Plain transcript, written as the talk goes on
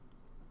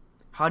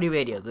Howdy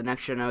Radio, the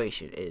next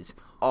generation is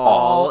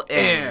all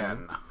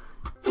in.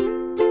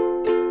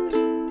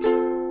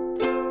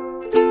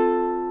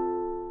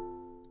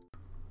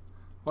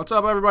 What's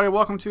up, everybody?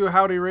 Welcome to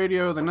Howdy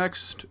Radio, the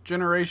next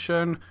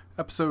generation,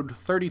 episode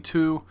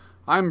 32.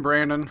 I'm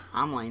Brandon.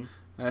 I'm Lane.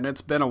 And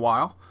it's been a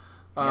while.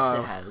 Yes,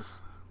 it has.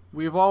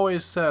 We've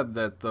always said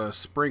that the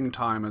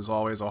springtime is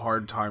always a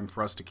hard time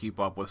for us to keep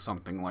up with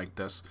something like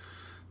this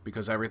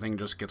because everything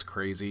just gets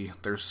crazy.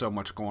 There's so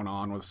much going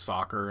on with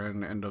soccer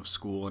and end of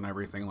school and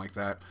everything like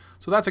that.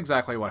 So that's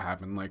exactly what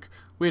happened. Like,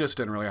 we just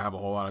didn't really have a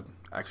whole lot of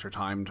extra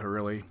time to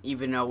really...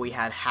 Even though we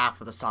had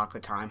half of the soccer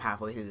time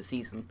halfway through the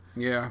season.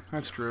 Yeah,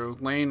 that's true.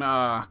 Lane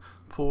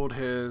pulled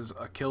his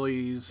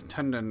Achilles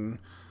tendon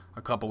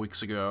a couple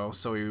weeks ago,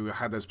 so he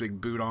had this big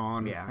boot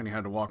on, and he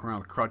had to walk around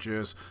with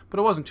crutches. But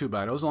it wasn't too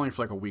bad. It was only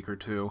for like a week or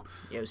two.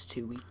 Yeah, it was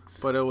 2 weeks.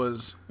 But it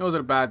was at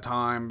a bad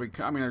time.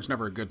 I mean, there's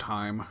never a good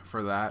time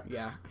for that.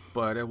 Yeah.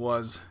 But it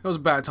was a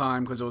bad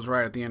time because it was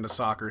right at the end of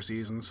soccer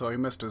season, so he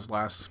missed his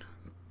last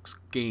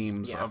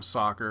games of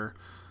soccer.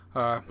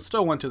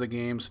 Still went to the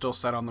game, still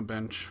sat on the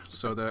bench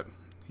so that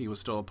he was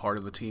still a part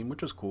of the team,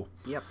 which is cool.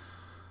 Yep.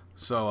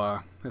 So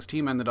his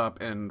team ended up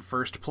in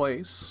first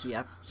place.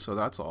 Yep. So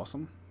that's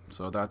awesome.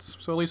 So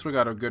at least we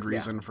got a good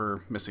reason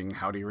for missing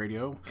Howdy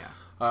Radio.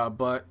 Yeah.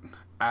 But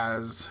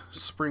as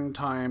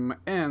springtime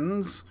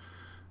ends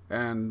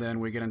and then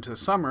we get into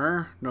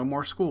summer, no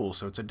more school.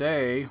 So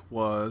today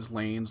was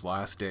Lane's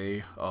last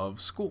day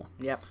of school.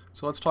 Yep.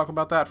 So let's talk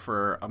about that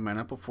for a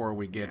minute before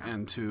we get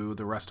into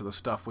the rest of the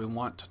stuff we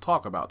want to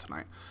talk about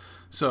tonight.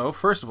 So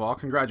first of all,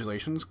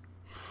 congratulations.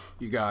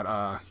 You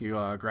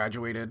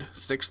graduated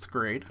 6th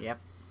grade. Yep.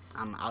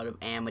 I'm out of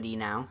Amity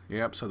now.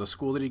 Yep, so the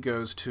school that he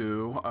goes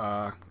to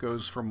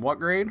goes from what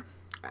grade?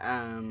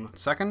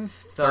 Second?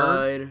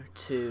 Third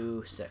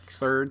to 6th.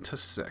 Third to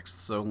 6th.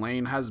 So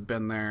Lane has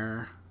been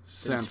there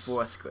since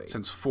 4th grade.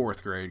 Since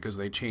 4th grade, because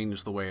they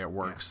changed the way it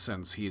works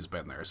since he's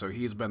been there. So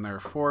he's been there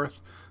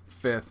 4th,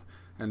 5th,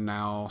 and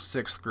now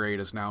 6th grade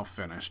is now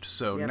finished.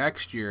 So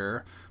next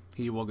year,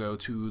 he will go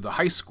to the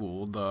high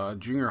school. The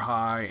junior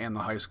high and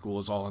the high school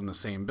is all in the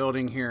same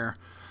building here.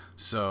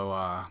 So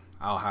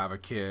I'll have a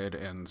kid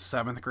in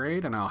 7th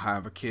grade, and I'll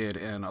have a kid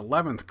in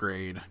 11th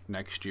grade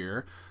next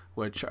year,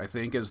 which I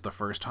think is the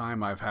first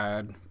time I've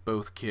had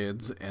both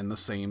kids in the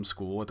same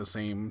school at the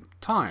same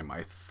time,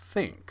 I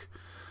think.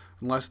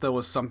 Unless there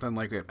was something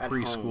like a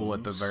preschool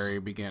at the very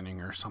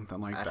beginning or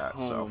something like that. At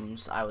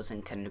Holmes, I was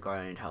in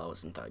kindergarten until I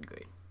was in 3rd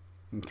grade.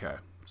 Okay,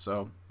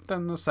 so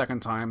then the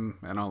second time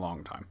in a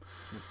long time.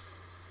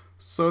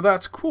 So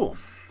that's cool.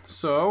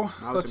 So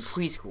I was in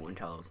preschool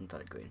until I was in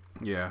 3rd grade.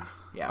 Yeah.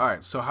 Yeah. All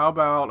right. So how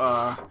about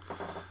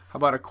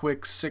a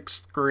quick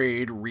 6th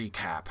grade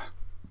recap?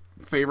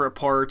 Favorite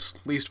parts,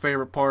 least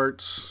favorite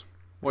parts.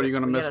 What are you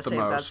gonna miss the most? We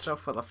gotta save that stuff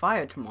for the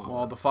fire tomorrow.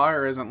 Well, the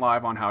fire isn't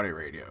live on Howdy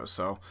Radio,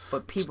 so.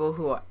 But people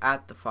who are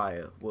at the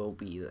fire will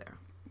be there.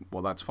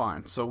 Well, that's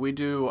fine. So we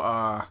do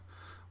an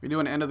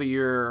end of the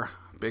year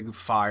big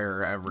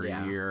fire every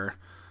year.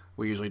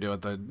 We usually do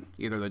it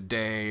either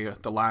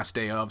the last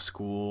day of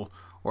school.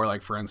 Or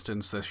like, for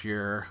instance, this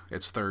year,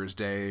 it's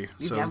Thursday.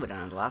 You've never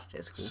done it the last day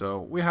of school.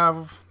 So we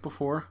have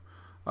before.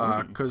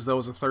 Because there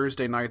was a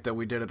Thursday night that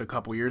we did it a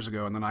couple years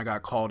ago, and then I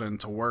got called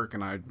into work,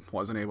 and I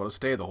wasn't able to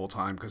stay the whole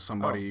time because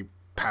somebody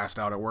passed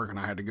out at work, and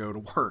I had to go to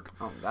work.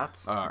 Oh,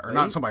 that's or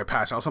not somebody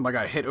passed out. Somebody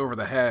got hit over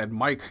the head.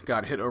 Mike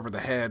got hit over the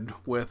head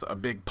with a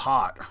big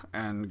pot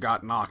and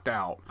got knocked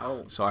out.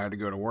 Oh. So I had to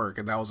go to work,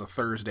 and that was a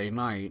Thursday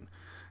night.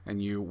 And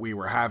we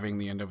were having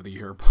the end of the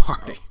year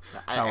party.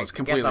 That was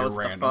completely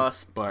random. The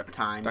first but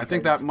time I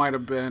think that might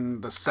have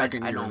been the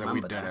second year that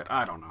we did it.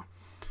 I don't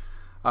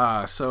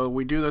know. So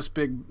we do this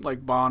big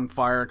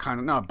bonfire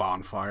not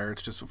bonfire.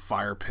 It's just a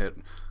fire pit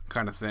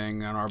kind of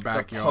thing in our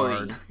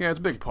backyard. Yeah, it's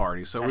a big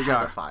party. So we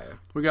got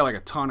like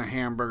a ton of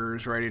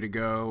hamburgers ready to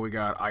go. We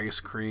got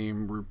ice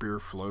cream, root beer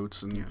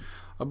floats, and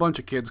a bunch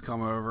of kids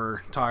come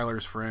over.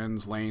 Tyler's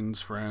friends,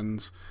 Lane's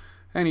friends,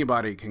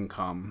 anybody can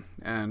come.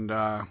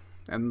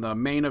 And the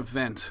main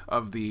event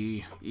of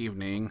the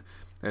evening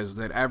is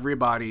that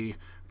everybody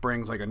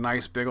brings like a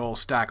nice big old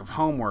stack of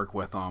homework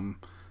with them,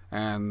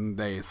 and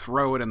they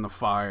throw it in the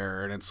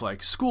fire, and it's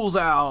like, school's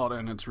out,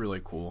 and it's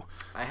really cool.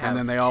 And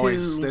then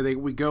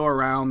we go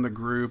around the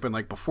group, and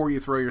like before you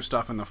throw your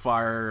stuff in the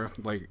fire,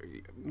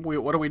 like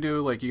what do we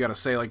do? Like, you got to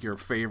say like your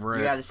favorite.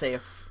 You got to say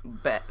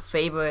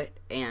favorite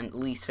and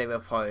least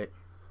favorite part.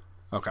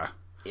 Okay.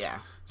 Yeah.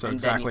 So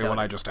exactly what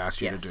I just asked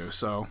you to do.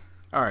 So.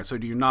 All right, so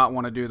do you not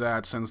want to do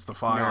that since the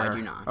fire? No, I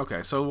do not.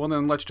 Okay, so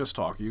then let's just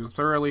talk. You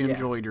thoroughly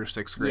enjoyed your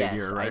 6th grade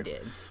year, right? Yes, I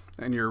did.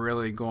 And you're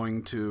really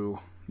going to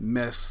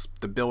miss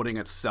the building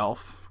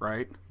itself,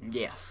 right?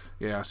 Yes.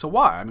 Yeah, so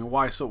why? I mean,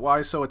 why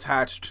so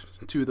attached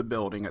to the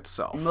building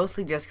itself?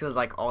 Mostly just because,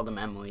 like, all the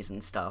memories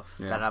and stuff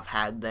that I've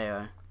had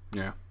there.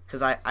 Yeah.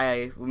 Because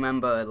I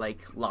remember,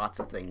 like,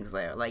 lots of things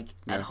there. Like,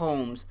 at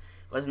Holmes,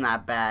 it wasn't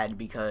that bad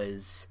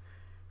because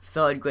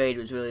 3rd grade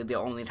was really the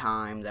only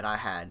time that I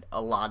had a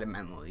lot of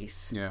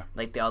memories. Yeah.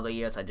 Like, the other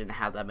years, I didn't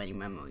have that many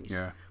memories.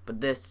 Yeah. But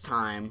this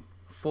time,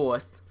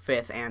 4th,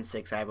 5th and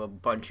 6th, I have a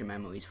bunch of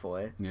memories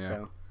for it.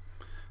 Yeah.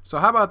 So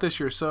how about this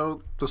year?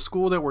 So the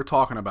school that we're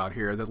talking about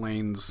here, that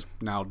Lane's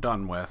now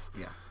done with,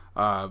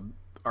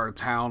 our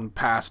town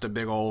passed a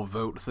big old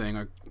vote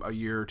thing a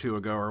year or two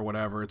ago or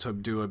whatever to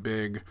do a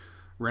big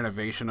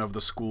renovation of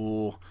the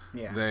school.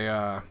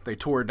 Yeah. They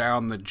tore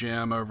down the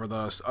gym over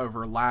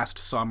last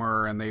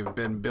summer, and they've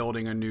been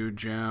building a new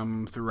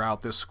gym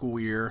throughout this school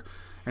year.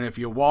 And if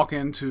you walk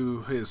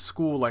into his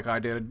school like I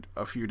did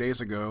a few days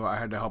ago, I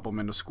had to help him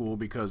into school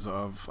because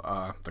of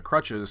the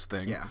crutches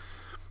thing. Yeah.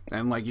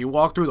 And like you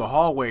walk through the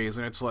hallways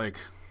and it's like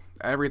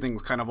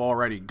everything's kind of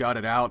already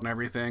gutted out and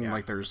everything. Yeah.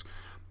 Like there's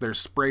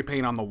spray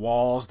paint on the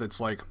walls that's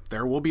like,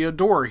 there will be a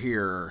door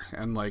here,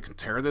 and like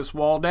tear this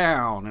wall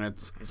down, and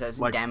it says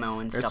like demo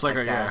and stuff it's like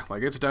that. Yeah,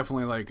 like it's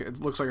definitely like,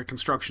 it looks like a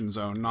construction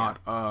zone, not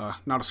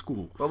a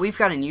school. Well, we've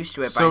gotten used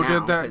to it by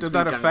now. So did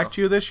that affect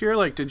you this year?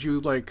 Like, did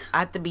you like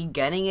at the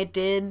beginning it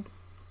did,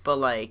 but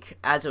like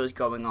as it was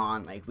going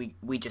on, like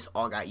we just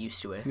all got used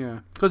to it. Yeah,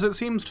 because it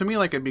seems to me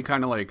like it'd be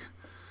kind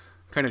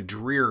of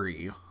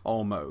dreary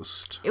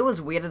almost. It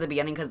was weird at the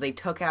beginning because they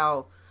took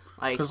out.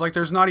 Because, like,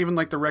 there's not even,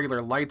 like, the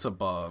regular lights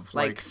above.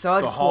 Like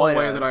the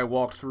hallway that I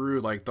walked through,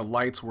 like, the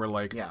lights were,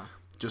 like,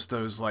 just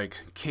those, like,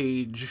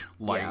 cage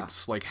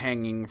lights, like,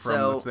 hanging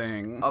from the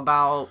thing.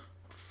 About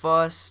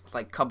first,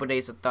 like, couple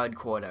days of third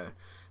quarter,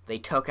 they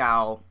took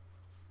out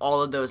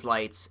all of those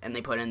lights, and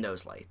they put in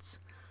those lights.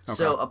 Okay.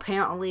 So,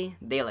 apparently,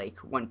 they, like,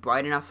 went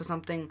bright enough or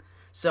something.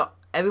 So,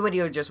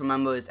 everybody just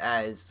remembers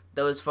as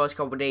those first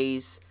couple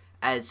days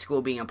as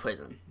school being a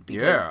prison.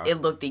 Because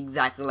it looked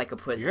exactly like a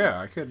prison. Yeah,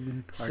 I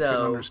could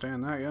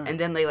understand that, yeah. And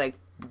then they, like,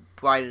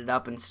 brightened it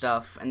up and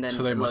stuff, and then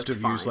so they must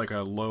have used, like, a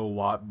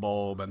low-watt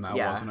bulb, and that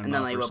wasn't enough. And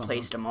then they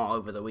replaced them all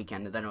over the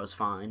weekend, and then it was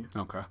fine.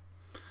 Okay.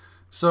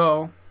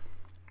 So,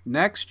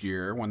 next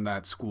year, when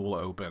that school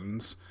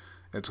opens,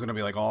 it's going to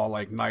be, like, all,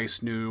 like,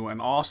 nice, new,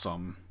 and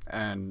awesome,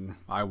 and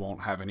I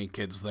won't have any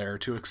kids there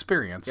to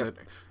experience it.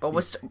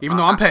 But even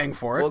though I'm paying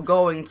for it. We're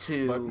going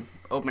to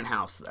open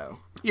house, though.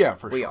 Yeah,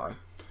 for sure. We are.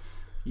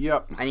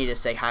 Yep. I need to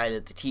say hi to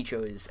the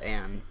teachers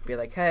and be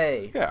like,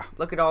 hey,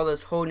 look at all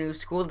this whole new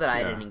school that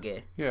I didn't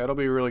get. Yeah, it'll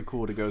be really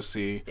cool to go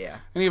see. Yeah.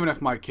 And even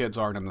if my kids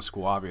aren't in the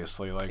school,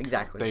 obviously, like,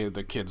 exactly.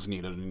 the kids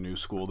needed a new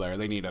school there.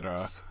 They needed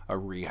a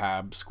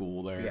rehab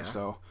school there. Yeah.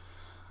 So,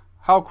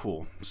 how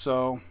cool.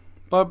 So,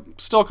 but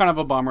still kind of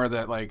a bummer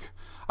that, like,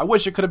 I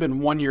wish it could have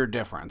been 1 year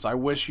difference. I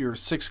wish your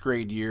 6th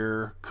grade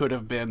year could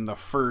have been the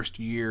first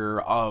year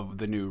of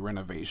the new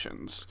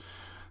renovations.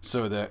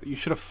 So that you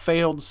should have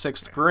failed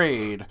 6th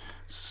grade,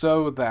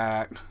 so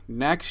that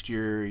next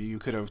year you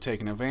could have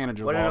taken advantage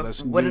of all this new cool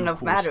stuff. Wouldn't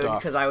have mattered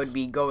because I would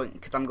be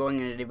because I'm going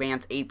into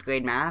advanced 8th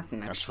grade math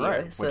next year.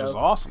 That's right, which is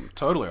awesome,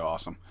 totally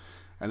awesome.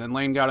 And then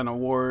Lane got an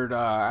award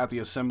at the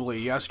assembly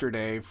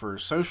yesterday for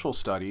social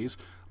studies.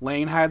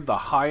 Lane had the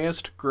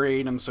highest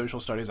grade in social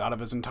studies out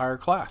of his entire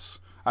class,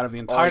 out of the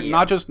entire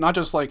not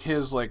just like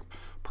his like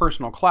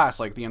personal class,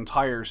 like the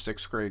entire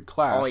 6th grade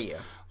class.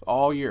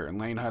 All year, and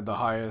Lane had the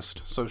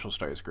highest social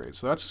studies grade,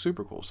 so that's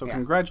super cool. So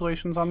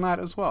congratulations on that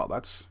as well.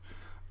 That's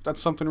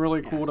something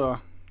really cool to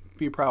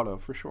be proud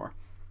of for sure.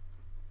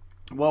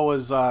 What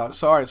was all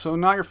right, so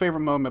not your favorite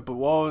moment, but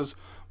what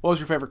was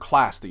your favorite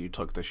class that you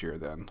took this year?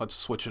 Then let's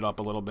switch it up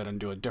a little bit and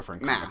do a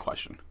different kind of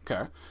question.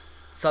 Okay,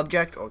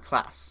 subject or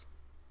class?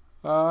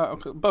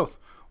 Okay, both.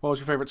 What was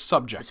your favorite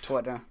subject? Miss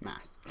Fortner,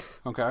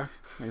 math. Okay,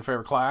 and your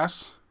favorite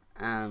class?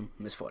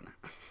 Miss Fortner.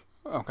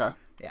 Okay.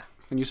 Yeah.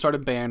 And you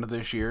started band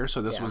this year,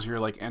 so this was your,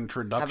 like,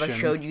 introduction. Have I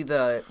showed you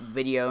the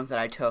video that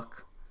I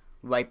took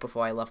right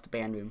before I left the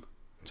band room?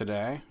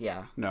 Today?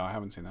 Yeah. No, I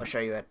haven't seen that. I'll show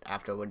you it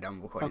after we're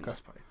done recording this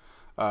part.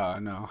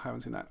 No, I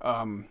haven't seen that.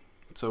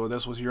 So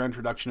this was your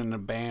introduction into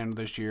band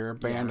this year.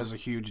 Band is a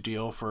huge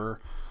deal for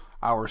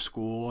our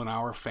school and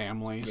our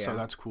family, so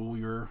that's cool.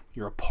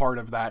 You're a part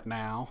of that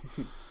now.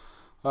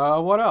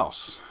 What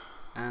else?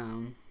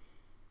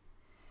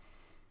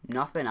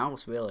 Nothing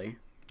else, really.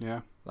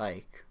 Yeah?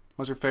 Like...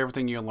 What's your favorite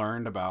thing you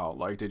learned about?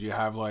 Like, did you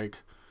have, like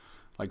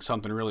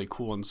something really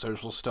cool in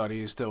social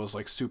studies that was,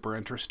 like, super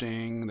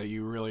interesting that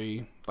you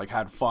really, like,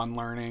 had fun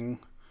learning?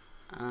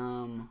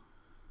 Not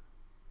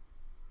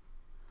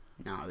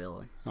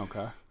really.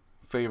 Okay.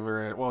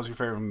 What was your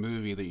favorite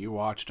movie that you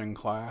watched in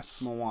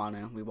class?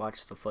 Moana. We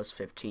watched the first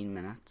 15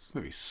 minutes. The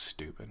movie's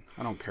stupid.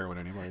 I don't care what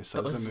anybody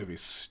says. The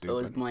movie's stupid. It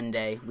was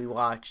Monday. We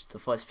watched the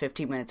first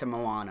 15 minutes of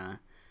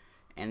Moana,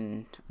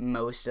 and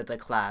most of the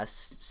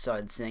class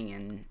started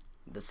singing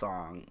the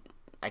song.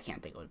 I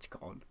can't think what it's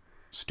called.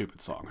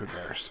 Stupid song. Who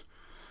cares?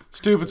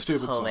 Stupid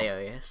song.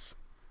 Hilarious.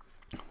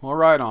 Well,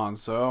 right on.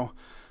 So,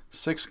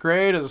 6th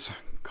grade is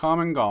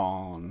come and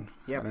gone.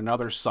 Yep. And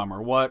another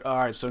summer. All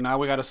right, so now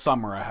we got a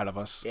summer ahead of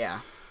us. Yeah.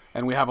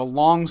 And we have a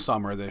long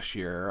summer this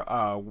year.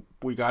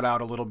 We got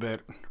out a little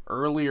bit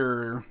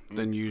earlier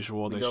than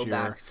usual this year. We go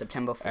back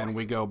September 4th. And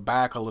we go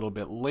back a little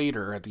bit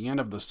later at the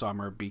end of the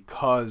summer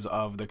because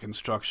of the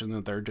construction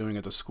that they're doing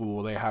at the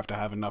school. They have to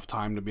have enough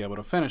time to be able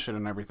to finish it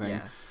and everything.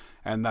 Yeah.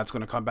 And that's going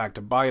to come back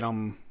to bite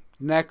them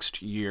next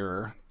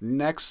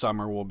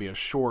summer will be a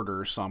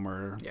shorter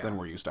summer than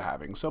we're used to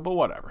having. So, but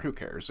whatever, who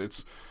cares?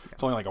 It's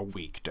only like a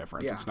week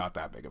difference. Yeah. It's not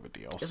that big of a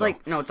deal. It's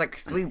like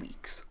 3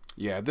 weeks.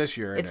 Yeah, this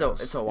year it's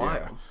a while.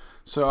 Yeah.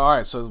 So, all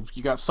right, so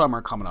you got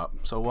summer coming up.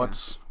 So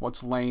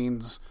what's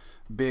Lane's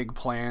big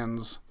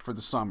plans for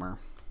the summer?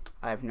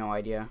 I have no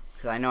idea,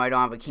 because I know I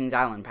don't have a Kings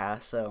Island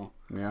pass, so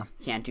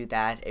can't do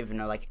that, even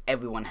though like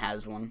everyone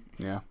has one.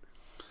 Yeah.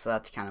 So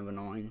that's kind of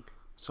annoying.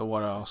 So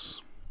what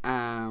else?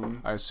 I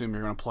assume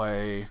you're going to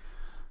play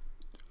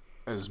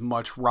as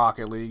much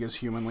Rocket League as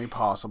humanly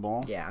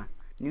possible. Yeah.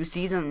 New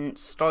season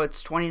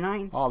starts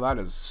 29th. Oh, that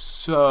is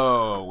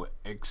so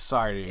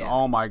exciting. Yeah.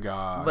 Oh, my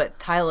God. But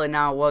Tyler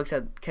now works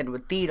at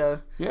Kenwood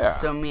Theater. Yeah.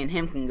 So me and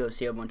him can go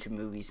see a bunch of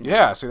movies.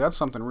 Yeah, see, that's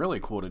something really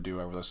cool to do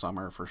over the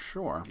summer for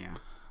sure. Yeah.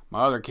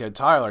 My other kid,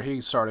 Tyler,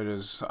 he started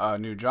his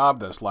new job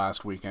this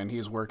last weekend.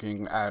 He's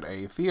working at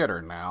a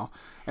theater now.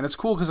 And it's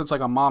cool because it's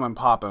like a mom and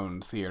pop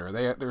owned theater.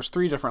 There's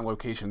 3 different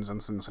locations in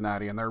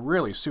Cincinnati, and they're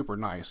really super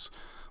nice.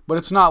 But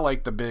it's not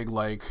like the big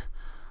like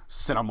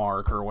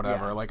Cinemark or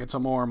whatever. Yeah. Like it's a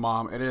more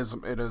it is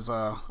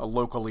a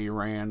locally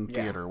ran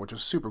theater, which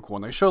is super cool.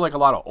 And they show like a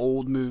lot of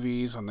old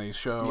movies, and they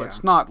show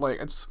it's not like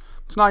it's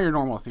not your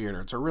normal theater.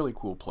 It's a really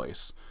cool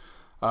place.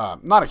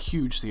 Not a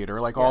huge theater.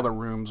 Like all the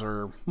rooms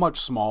are much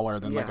smaller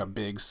than like a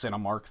big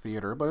Cinemark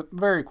theater, but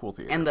very cool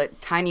theater. And the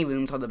tiny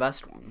rooms are the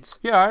best ones.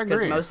 Yeah, I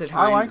agree. Most of the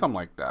time, I like them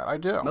like that. I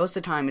do. Most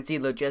of the time, it's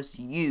either just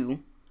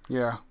you.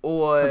 Yeah.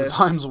 Or the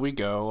times we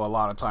go, a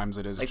lot of times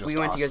it is like just we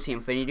went us. to go see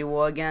Infinity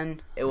War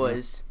again. It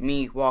was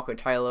me, Walker,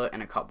 Tyler,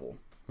 and a couple.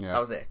 Yeah. That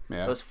was it.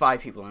 Yeah. There was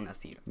 5 people in that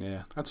theater.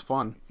 Yeah, that's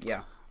fun.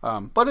 Yeah.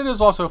 But it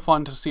is also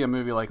fun to see a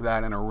movie like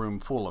that in a room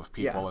full of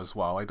people as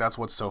well. Like that's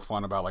what's so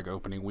fun about like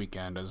opening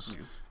weekend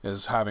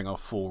is having a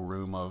full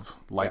room of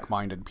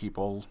like-minded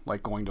people,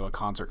 like going to a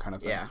concert kind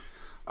of thing.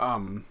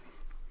 Yeah.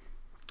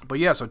 But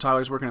yeah, so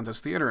Tyler's working at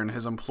this theater, and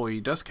his employee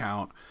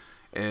discount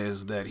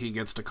is that he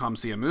gets to come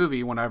see a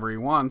movie whenever he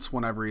wants,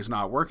 whenever he's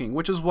not working,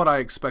 which is what I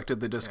expected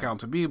the discount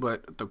to be.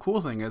 But the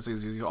cool thing is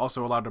he's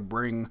also allowed to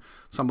bring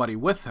somebody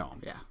with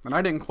him. Yeah. And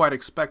I didn't quite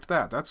expect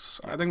that.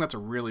 I think that's a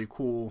really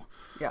cool,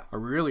 a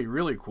really,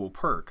 really cool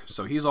perk.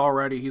 So he's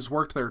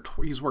worked there.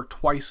 He's worked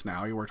twice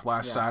now. He worked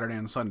last Saturday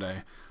and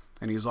Sunday,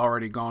 and he's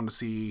already gone to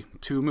see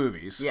 2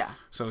 movies. Yeah.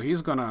 So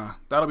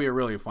that'll be a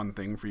really fun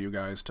thing for you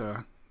guys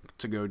to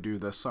go do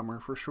this summer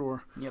for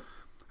sure. Yep.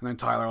 And then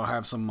Tyler will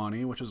have some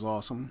money, which is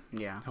awesome.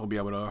 Yeah. He'll be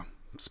able to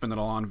spend it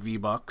all on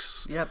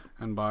V-Bucks. Yep.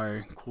 And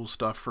buy cool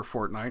stuff for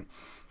Fortnite.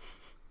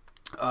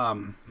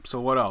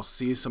 So what else?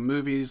 See some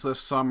movies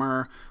this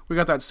summer. We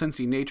got that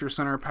Cincy Nature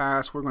Center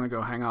pass. We're going to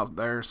go hang out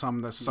there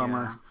this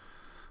summer.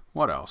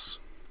 What else?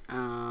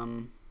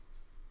 I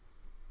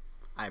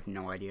have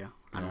no idea.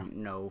 I don't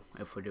know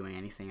if we're doing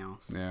anything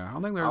else. Yeah, I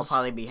don't think there's... I'll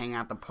probably be hanging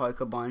out at the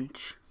park a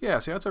bunch. Yeah,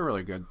 see, that's a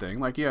really good thing.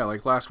 Like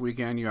last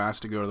weekend you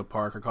asked to go to the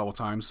park a couple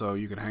times so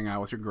you could hang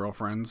out with your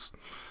girlfriends.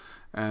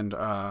 And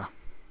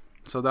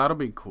so that'll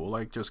be cool.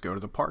 Like, just go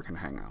to the park and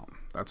hang out.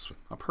 That's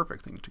a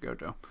perfect thing to go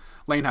do.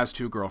 Lane has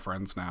 2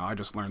 girlfriends now. I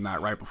just learned that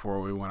right before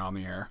we went on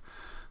the air.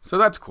 So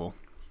that's cool.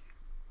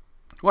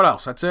 What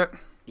else? That's it?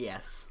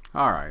 Yes.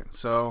 All right,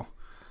 so...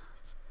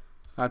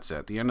 That's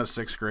it. The end of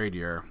 6th grade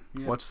year.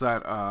 Yep. What's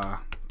that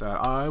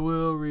I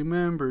Will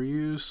Remember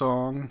You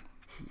song?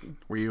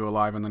 Were you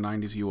alive in the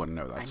 90s? You wouldn't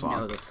know that song. I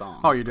know the song.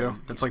 Oh, you do?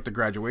 It's like the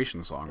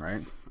graduation song, right?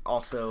 It's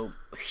also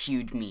a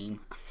huge meme.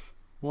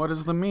 What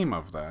is the meme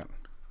of that?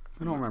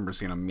 I don't remember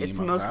seeing a meme of that. It's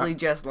mostly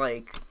just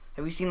like...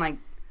 Have you seen like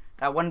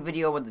that one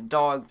video where the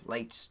dog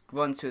like just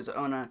runs to his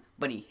owner,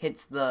 but he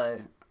hits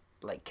the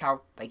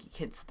couch, like he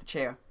hits the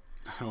chair?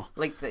 Oh.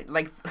 Like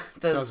the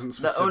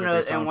owner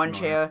in one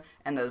chair,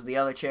 and there's the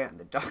other chair, and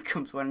the dog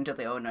comes running to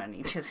the owner, and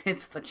he just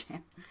hits the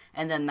chair,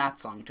 and then that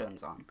song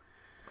turns on.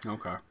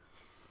 Okay.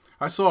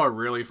 I saw a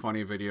really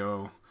funny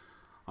video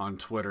on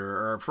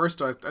Twitter, or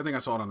first I think I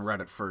saw it on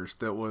Reddit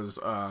first. That was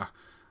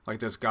like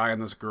this guy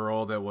and this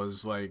girl that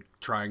was like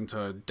trying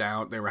to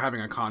down. They were having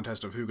a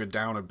contest of who could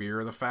down a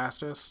beer the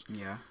fastest.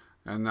 Yeah.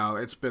 And now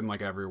it's been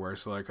like everywhere,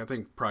 so like I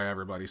think probably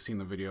everybody's seen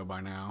the video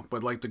by now.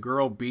 But like the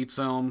girl beats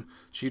him,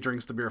 she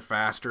drinks the beer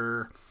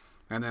faster,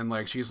 and then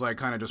like she's like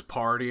kind of just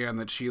partying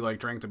that she like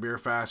drank the beer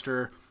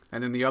faster,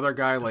 and then the other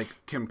guy like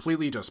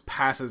completely just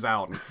passes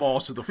out and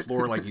falls to the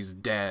floor like he's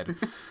dead.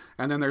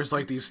 And then there's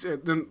like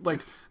then like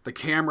the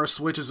camera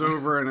switches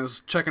over and is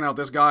checking out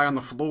this guy on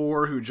the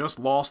floor who just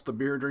lost the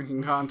beer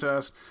drinking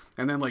contest,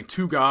 and then like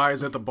 2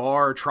 guys at the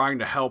bar trying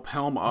to help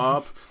him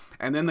up.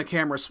 And then the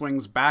camera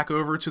swings back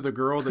over to the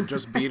girl that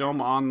just beat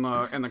him in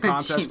the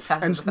contest.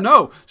 And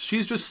no,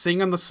 she's just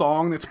singing the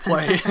song that's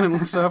playing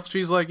and stuff.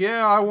 She's like,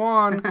 "Yeah, I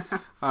won."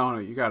 I don't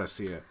know. You got to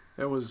see it.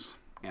 It was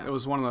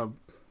one of the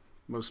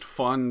most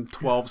fun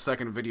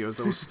 12-second videos.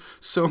 There was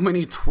so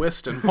many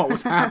twists in what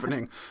was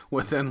happening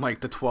within like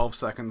the 12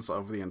 seconds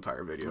of the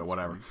entire video. That's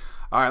whatever. Funny.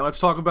 All right, let's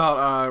talk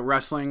about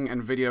wrestling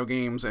and video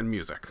games and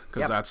music,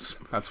 because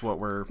that's what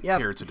we're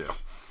here to do.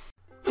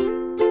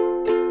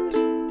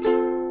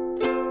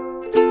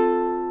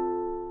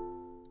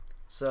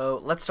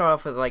 So let's start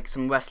off with like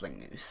some wrestling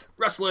news.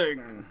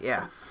 Wrestling.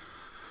 Yeah.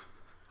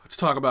 Let's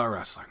talk about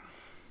wrestling.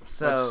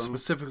 So let's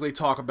specifically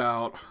talk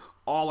about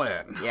All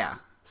In. Yeah.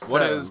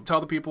 What is?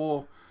 Tell the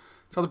people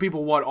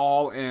what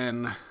All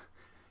In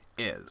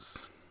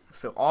is.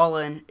 So All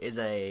In is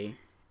a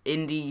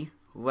indie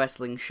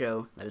wrestling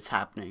show that is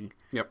happening.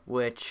 Yep.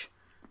 Which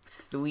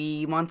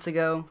 3 months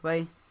ago,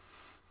 right?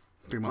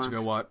 3 months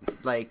ago, what?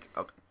 3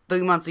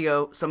 months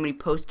ago, somebody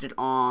posted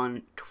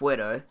on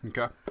Twitter.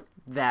 Okay.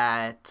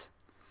 That,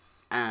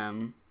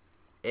 in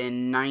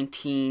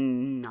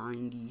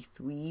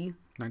 1993.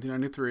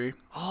 1993.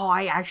 Oh,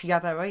 I actually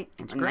got that right.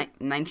 That's great.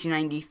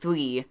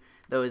 1993,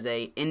 there was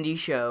a indie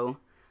show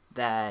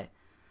that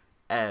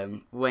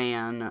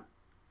ran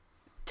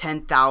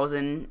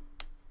 10,000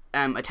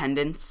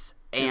 attendance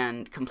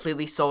and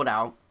completely sold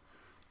out,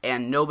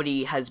 and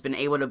nobody has been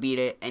able to beat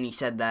it, and he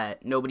said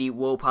that nobody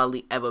will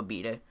probably ever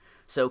beat it.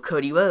 So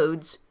Cody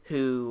Rhodes,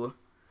 who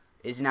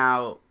is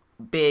now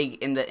big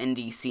in the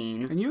indie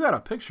scene. And you got a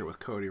picture with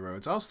Cody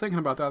Rhodes. I was thinking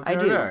about that the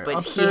other day.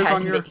 But he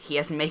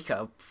has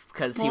makeup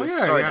because he was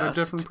Stardust. He had a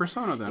different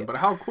persona then. Yeah. But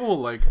how cool,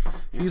 like,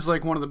 he's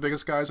like one of the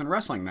biggest guys in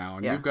wrestling now,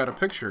 and you've got a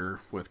picture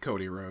with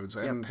Cody Rhodes.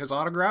 And his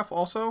autograph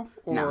also?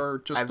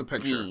 Or just the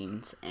picture?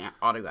 Jeans and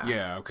autograph.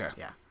 Yeah, okay.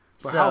 Yeah.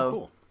 But how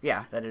cool.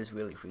 Yeah, that is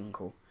really freaking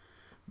cool.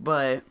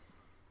 But,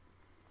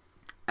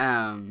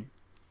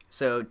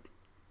 so,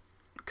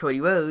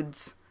 Cody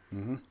Rhodes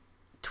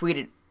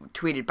tweeted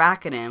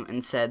back at him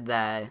and said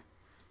that,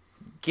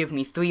 give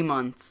me 3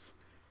 months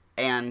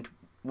and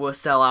we'll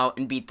sell out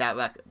and beat that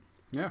record.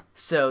 Yeah.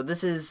 So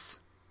this is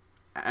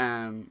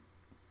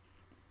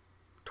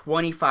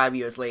 25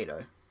 years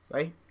later,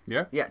 right?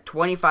 Yeah. Yeah,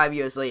 25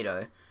 years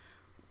later,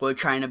 we're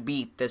trying to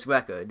beat this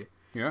record.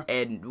 Yeah.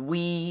 And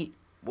we're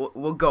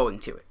going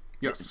to it.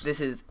 Yes. This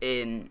is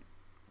in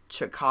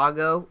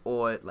Chicago,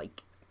 or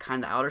like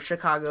kind of out of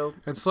Chicago.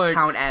 It's like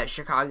count as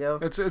Chicago.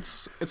 It's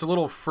a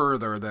little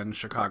further than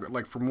Chicago.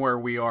 Like from where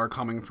we are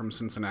coming from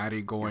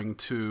Cincinnati going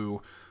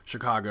to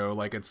Chicago,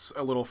 like it's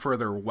a little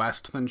further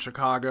west than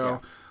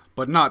Chicago,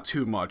 but not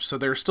too much. So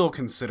they're still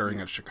considering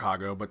it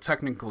Chicago, but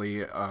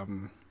technically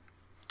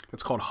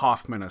it's called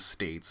Hoffman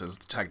Estates is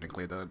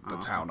technically the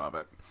town of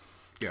it.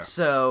 Yeah.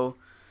 So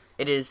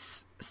it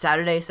is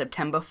Saturday,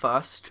 September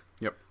 1st.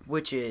 Yep.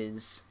 Which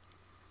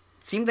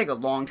seems like a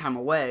long time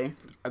away.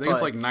 I think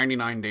it's like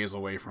 99 days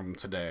away from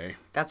today.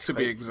 That's to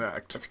crazy. be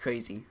exact. That's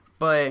crazy.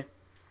 But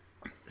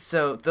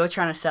so they're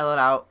trying to sell it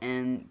out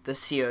in the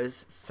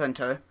Sears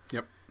Center.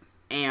 Yep.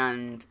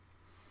 And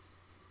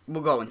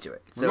we'll go into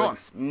it.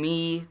 It's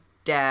me,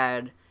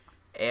 Dad,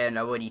 and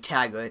a Woody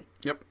Taggart.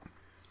 Yep.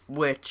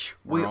 Which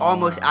we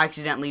almost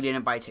accidentally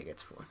didn't buy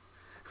tickets for.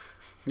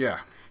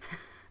 Yeah.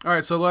 All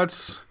right, so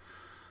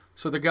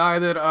the guy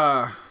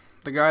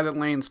that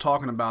Lane's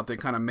talking about that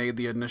kind of made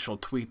the initial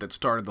tweet that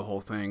started the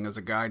whole thing is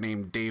a guy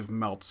named Dave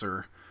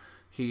Meltzer.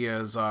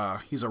 He's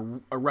a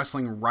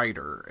wrestling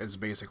writer is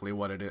basically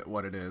what it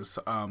is.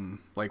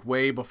 Like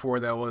way before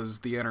there was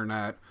the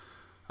internet,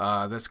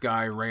 this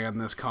guy ran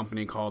this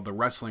company called the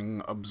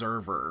Wrestling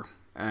Observer,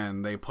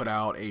 and they put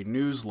out a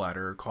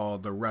newsletter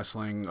called the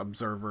Wrestling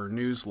Observer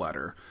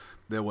Newsletter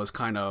that was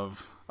kind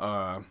of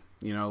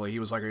he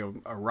was like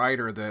a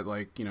writer that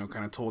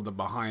kind of told the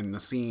behind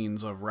the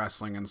scenes of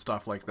wrestling and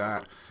stuff like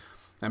that.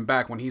 And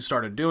back when he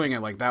started doing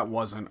it, like that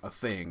wasn't a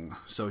thing.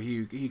 So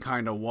he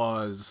kind of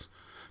was,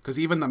 because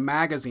even the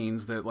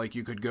magazines that like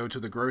you could go to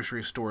the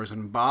grocery stores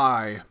and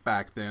buy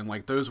back then,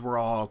 like those were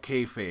all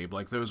kayfabe,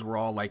 like those were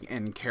all like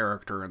in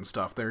character and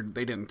stuff. They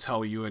didn't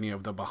tell you any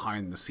of the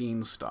behind the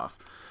scenes stuff.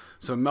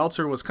 So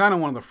Meltzer was kind of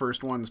one of the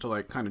first ones to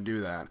like kind of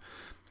do that.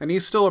 And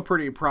he's still a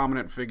pretty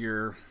prominent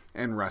figure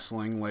in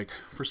wrestling. Like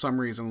for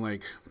some reason,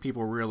 like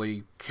people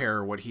really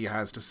care what he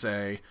has to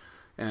say,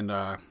 and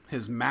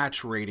his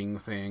match rating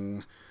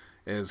thing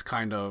is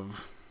kind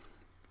of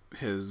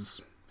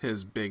his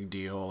big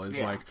deal. Is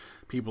like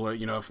people are,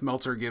 if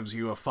Meltzer gives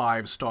you a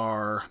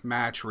 5-star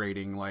match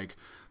rating, like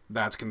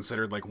that's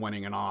considered like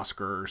winning an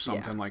Oscar or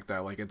something like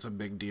that. Like it's a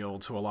big deal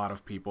to a lot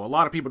of people. A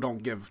lot of people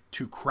don't give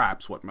two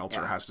craps what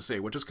Meltzer has to say,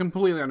 which is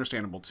completely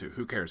understandable too.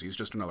 Who cares? He's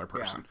just another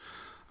person.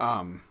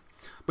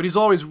 But he's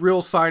always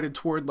real sided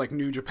toward like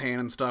New Japan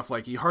and stuff.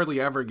 Like he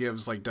hardly ever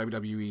gives like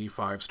WWE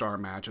 5-star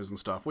matches and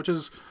stuff, which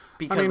is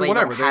because they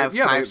don't have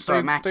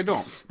 5-star matches. They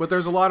don't. But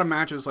there's a lot of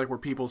matches like where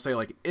people say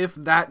like if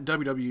that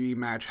WWE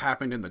match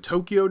happened in the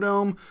Tokyo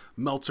Dome,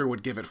 Meltzer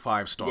would give it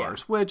 5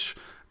 stars, which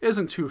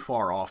isn't too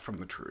far off from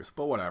the truth.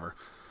 But whatever.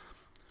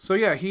 So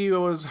yeah, he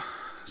was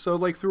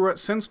like throughout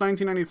since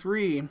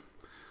 1993,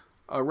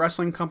 a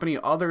wrestling company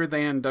other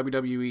than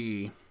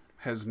WWE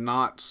has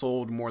not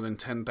sold more than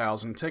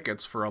 10,000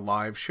 tickets for a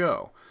live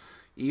show.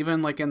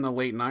 Even like in the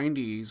late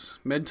 90s,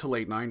 mid to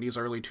late 90s,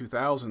 early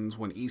 2000s,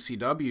 when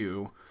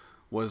ECW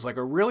was like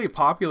a really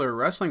popular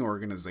wrestling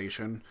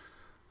organization.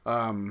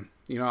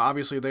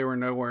 Obviously they were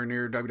nowhere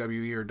near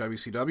WWE or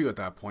WCW at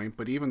that point,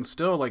 but even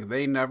still, like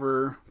they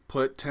never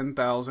put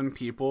 10,000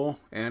 people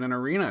in an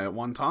arena at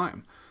one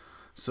time.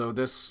 So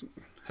this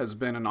has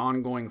been an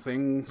ongoing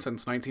thing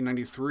since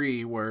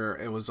 1993, where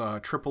it was a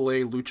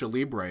AAA Lucha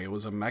Libre. It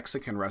was a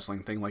Mexican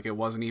wrestling thing. Like, it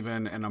wasn't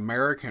even an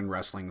American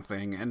wrestling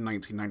thing in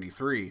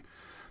 1993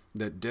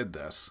 that did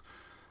this.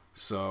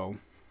 So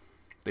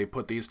they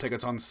put these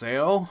tickets on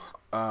sale,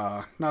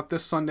 not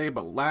this Sunday,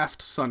 but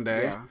last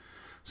Sunday. Yeah.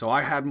 So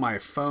I had my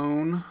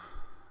phone,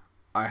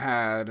 I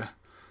had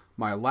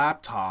my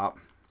laptop.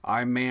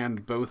 I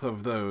manned both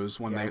of those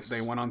when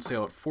they went on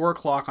sale at 4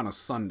 o'clock on a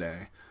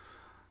Sunday.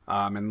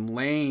 And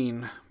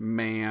Lane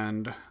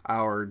manned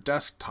our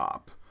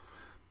desktop.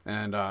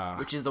 And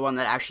which is the one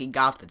that actually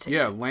got the tickets.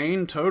 Yeah,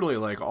 Lane totally,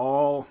 like,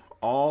 all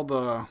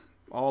the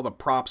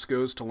props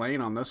goes to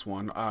Lane on this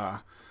one.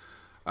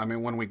 I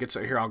mean, when we get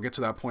to here, I'll get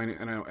to that point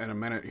in a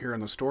minute here in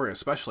the story,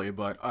 especially.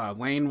 But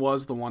Lane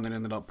was the one that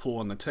ended up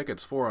pulling the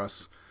tickets for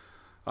us.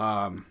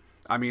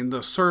 I mean,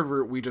 the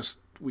server, we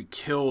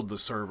killed the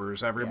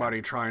servers.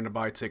 Everybody trying to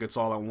buy tickets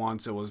all at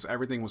once.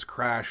 Everything was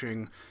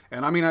crashing.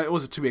 And I mean, it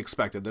was to be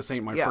expected. This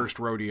ain't my first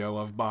rodeo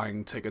of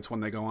buying tickets when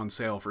they go on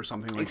sale for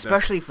something like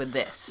Especially this. for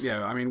this.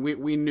 Yeah, I mean,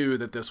 we knew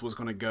that this was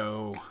going to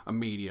go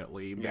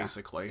immediately,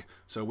 basically. Yeah.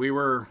 So we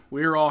were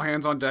all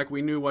hands on deck.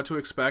 We knew what to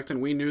expect,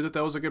 and we knew that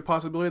there was a good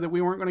possibility that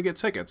we weren't going to get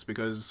tickets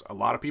because a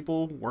lot of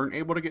people weren't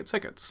able to get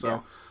tickets.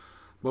 So,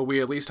 but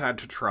we at least had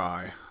to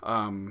try.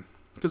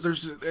 Because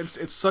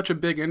it's such a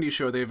big indie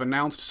show. They've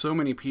announced so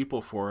many people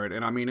for it,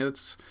 and I mean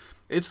it's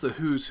the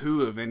who's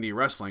who of indie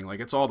wrestling. Like,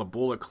 it's all the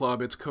Bullet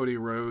Club, it's Cody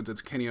Rhodes,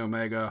 it's Kenny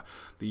Omega,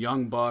 the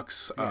Young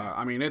Bucks. Yeah.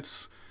 I mean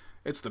it's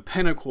the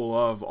pinnacle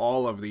of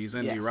all of these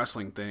indie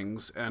wrestling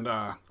things, and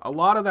a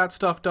lot of that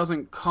stuff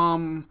doesn't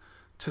come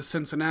to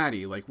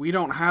Cincinnati. Like, we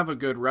don't have a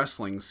good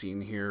wrestling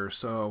scene here,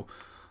 so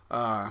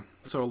a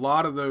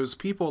lot of those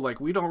people, like,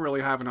 we don't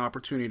really have an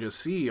opportunity to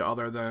see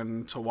other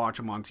than to watch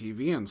them on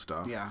TV and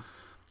stuff. Yeah.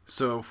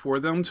 So for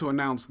them to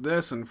announce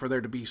this and for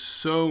there to be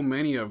so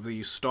many of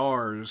these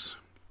stars,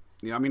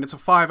 I mean, it's a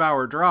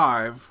 5-hour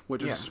drive,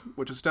 which is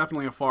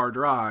definitely a far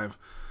drive,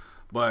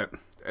 but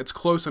it's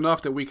close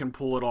enough that we can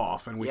pull it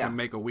off and we can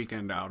make a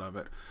weekend out of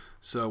it.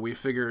 So we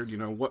figured,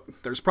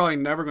 there's probably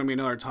never going to be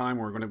another time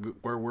where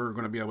we're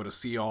going to be able to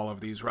see all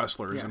of these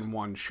wrestlers in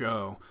one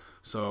show.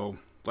 So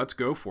let's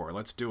go for it.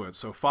 Let's do it.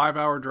 So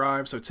 5-hour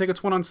drive. So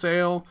tickets went on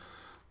sale.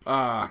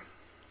 I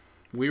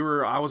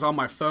was on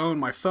my phone.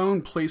 My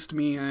phone placed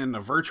me in a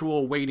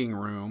virtual waiting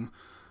room,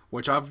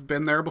 which I've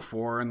been there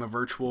before in the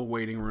virtual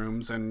waiting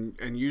rooms, and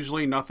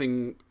usually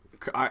nothing.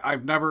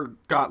 I've never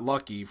got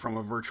lucky from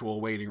a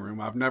virtual waiting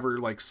room. I've never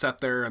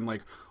sat there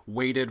and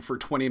waited for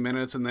 20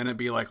 minutes and then it'd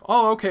be like,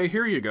 oh, okay,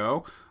 here you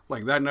go.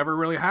 Like, that never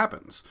really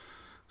happens.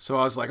 So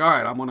I was like, all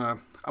right, I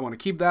want to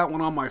keep that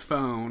one on my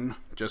phone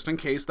just in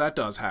case that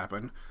does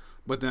happen.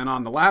 But then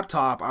on the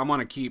laptop, I'm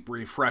going to keep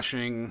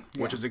refreshing,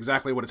 which is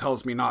exactly what it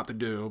tells me not to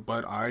do.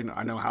 But I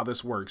know how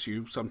this works.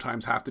 You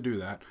sometimes have to do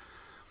that.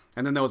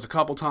 And then there was a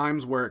couple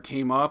times where it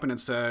came up and it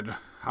said,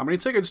 how many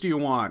tickets do you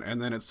want?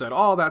 And then it said,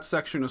 oh, that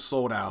section is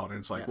sold out. And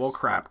it's like, well,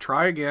 crap,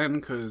 try again,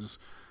 because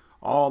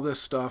all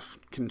this stuff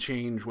can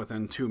change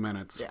within 2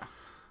 minutes.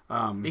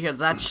 Yeah. Because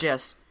that's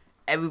just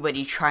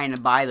everybody trying to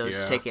buy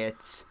those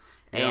tickets.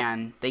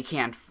 And they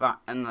can't,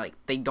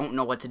 they don't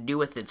know what to do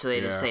with it, so they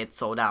just say it's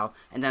sold out,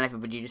 and then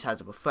everybody just has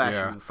to refresh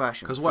and refresh.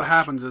 Because what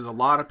happens is a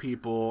lot of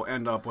people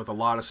end up with a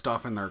lot of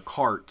stuff in their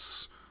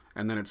carts,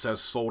 and then it says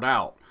sold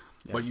out.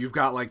 Yeah. But you've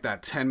got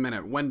that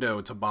 10-minute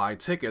window to buy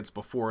tickets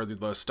before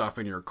the stuff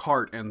in your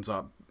cart ends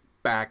up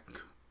back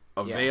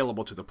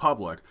available to the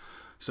public.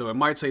 So it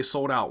might say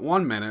sold out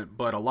 1 minute,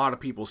 but a lot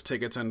of people's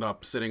tickets end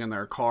up sitting in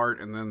their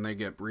cart and then they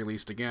get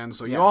released again.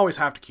 So you always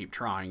have to keep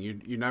trying.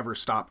 You never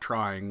stop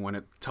trying when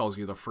it tells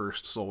you the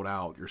first sold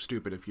out. You're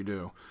stupid if you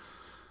do.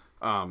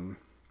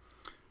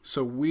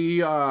 So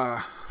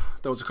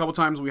there was a couple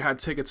times we had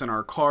tickets in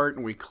our cart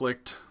and we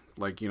clicked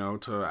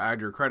to add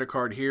your credit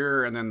card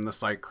here, and then the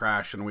site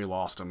crashed and we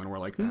lost them and we're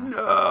like,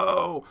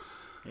 no.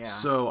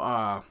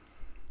 Yeah.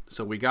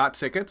 So we got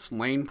tickets.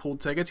 Lane pulled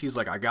tickets. He's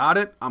like, I got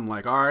it. I'm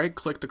like, all right,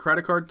 click the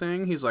credit card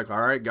thing. He's like,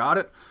 all right, got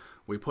it.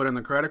 We put in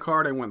the credit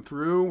card and went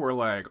through. We're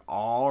like,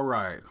 all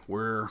right,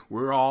 we're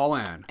all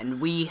in.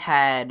 And we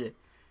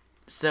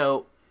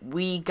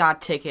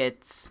got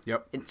tickets.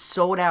 Yep. It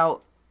sold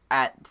out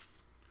at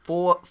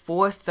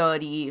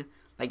 4:30,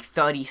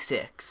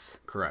 36.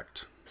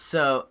 Correct.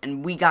 So,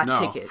 and we got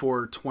tickets.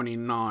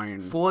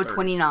 4:29.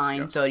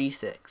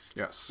 4:29:36.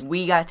 Yes.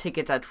 We got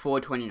tickets at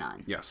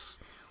 4:29. Yes.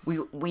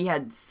 We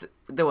had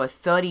there were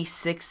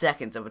 36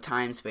 seconds of a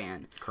time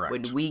span. Correct.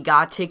 When we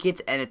got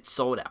tickets and it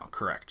sold out.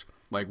 Correct.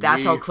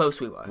 That's how close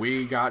we were.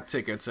 We got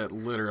tickets at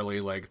literally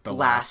the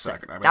last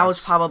second. I mean, that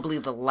was probably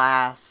the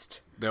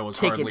last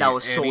ticket that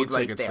was sold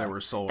right there. That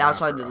were sold. That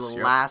was like the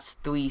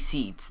last 3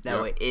 seats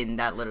that were in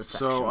that little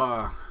section.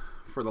 So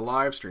for the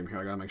live stream here,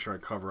 I gotta make sure I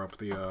cover up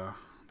the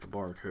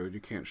barcode.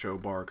 You can't show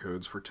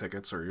barcodes for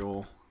tickets or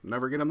you'll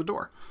never get in the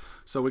door.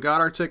 So we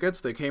got our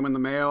tickets. They came in the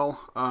mail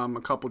a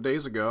couple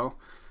days ago.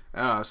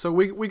 So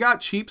we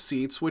got cheap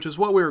seats, which is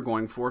what we were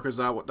going for because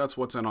that's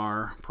what's in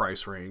our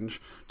price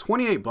range.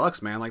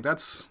 $28, man, like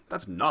that's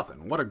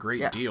nothing. What a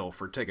great deal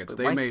for tickets.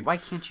 Why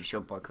can't you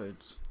show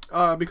barcodes?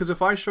 Because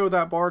if I show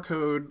that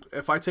barcode,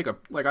 if I take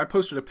I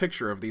posted a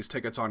picture of these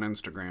tickets on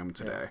Instagram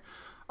today.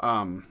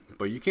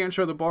 But you can't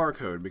show the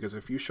barcode because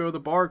if you show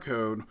the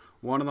barcode,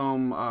 one of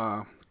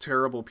them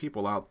terrible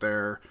people out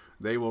there,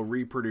 they will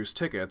reproduce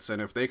tickets,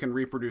 and if they can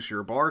reproduce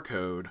your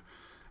barcode.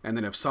 And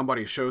then if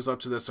somebody shows up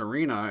to this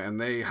arena and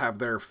they have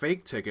their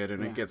fake ticket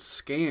and it gets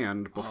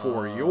scanned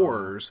before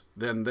yours,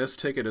 then this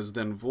ticket is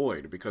then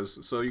void.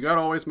 So you got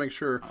to always make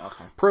sure.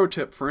 Okay. Pro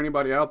tip for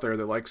anybody out there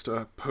that likes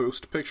to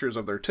post pictures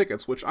of their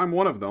tickets, which I'm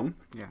one of them.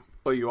 Yeah.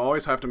 But you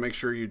always have to make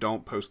sure you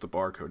don't post the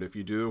barcode. If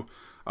you do,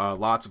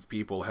 lots of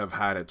people have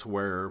had it to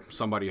where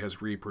somebody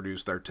has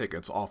reproduced their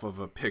tickets off of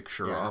a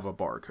picture of a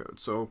barcode.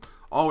 So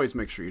always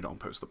make sure you don't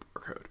post the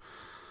barcode.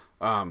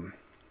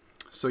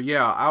 So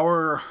yeah,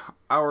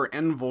 our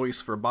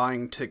invoice for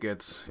buying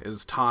tickets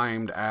is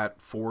timed at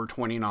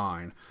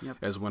 4:29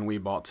 is when we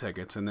bought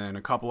tickets. And then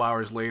a couple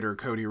hours later,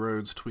 Cody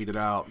Rhodes tweeted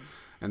out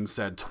and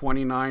said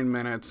 29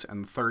 minutes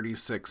and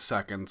 36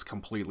 seconds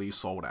completely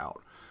sold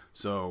out.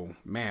 So,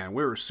 man,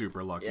 we were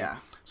super lucky. Yeah.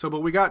 So,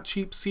 but we got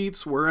cheap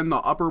seats. We're in the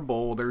upper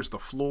bowl. There's the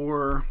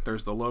floor.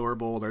 There's the lower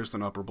bowl. There's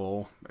the upper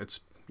bowl. It's,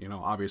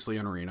 obviously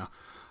an arena.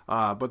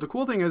 But the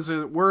cool thing is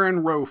that we're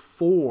in row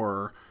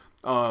 4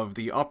 of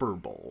the upper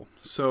bowl.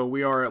 So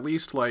we are at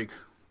least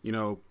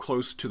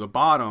close to the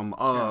bottom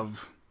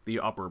of the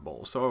upper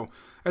bowl. So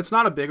it's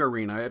not a big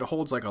arena. It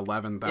holds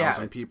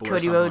 11,000 people or something like that.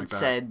 Cody Rhodes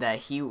said that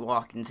he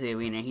walked into the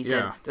arena. He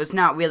said there's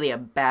not really a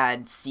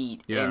bad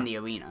seat in the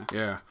arena.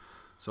 Yeah.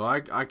 So I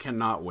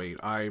cannot wait.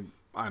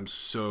 I'm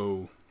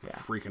so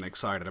freaking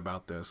excited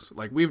about this.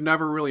 We've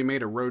never really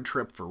made a road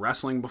trip for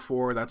wrestling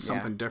before. That's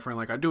something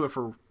different. I do it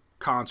for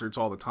concerts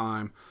all the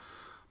time.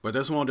 But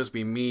this one will just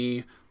be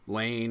me,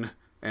 Lane,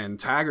 and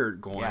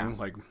Taggart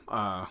going.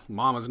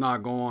 Mama's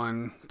not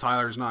going,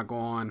 Tyler's not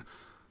going.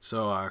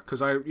 So,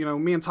 because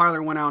me and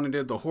Tyler went out and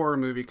did the horror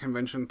movie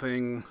convention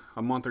thing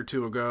a month or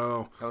two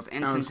ago. That was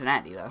in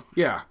Cincinnati, though.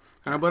 Yeah.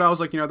 But I was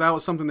like, that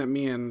was something that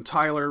me and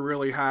Tyler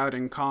really had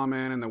in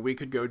common and that we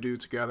could go do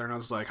together. And I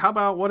was like, how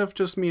about what if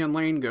just me and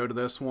Lane go to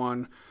this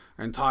one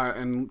and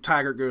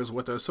Taggart goes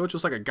with us? So it's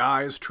just like a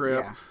guy's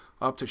trip. Yeah.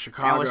 Up to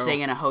Chicago. And we're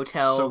staying in a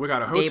hotel. So we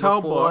got a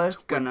hotel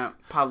booked. Gonna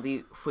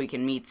probably, if we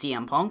can meet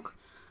CM Punk.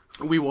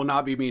 We will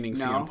not be meeting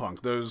CM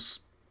Punk. Those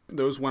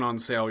went on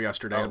sale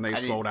yesterday and they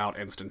sold out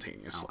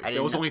instantaneously.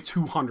 There was only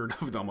 200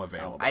 of them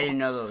available. I didn't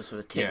know those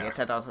were tickets.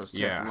 I thought those were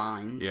just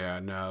lines. Yeah,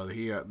 no,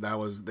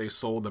 they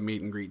sold the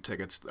meet and greet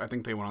tickets. I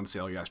think they went on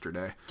sale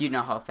yesterday. Do you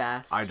know how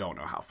fast? I don't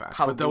know how fast,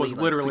 probably, but there was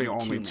literally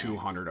only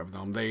 200 of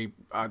them.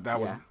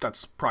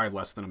 That's probably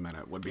less than a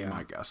minute would be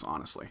my guess,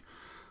 honestly.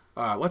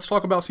 Let's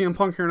talk about CM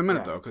Punk here in a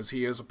minute though, because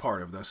he is a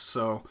part of this.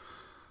 So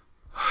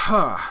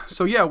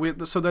it's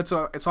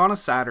on a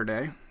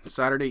Saturday.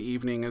 Saturday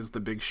evening is the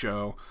big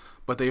show,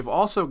 but they've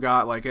also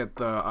got at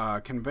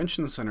the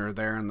convention center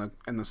there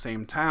in the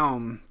same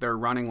town. They're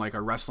running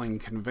a wrestling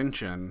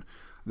convention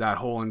that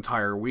whole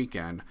entire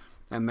weekend,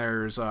 and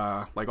there's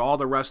all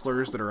the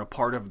wrestlers that are a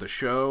part of the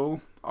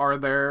show are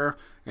there,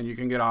 and you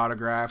can get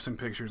autographs and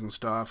pictures and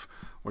stuff,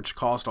 which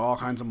cost all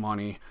kinds of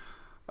money.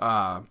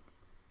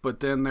 But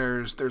then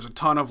there's a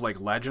ton of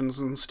legends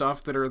and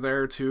stuff that are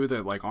there too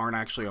that aren't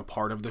actually a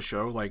part of the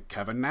show.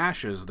 Kevin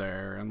Nash is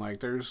there, and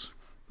there's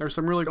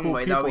some really cool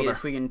people that'll be there.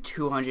 Freaking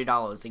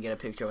 $200 to get a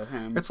picture with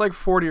him. It's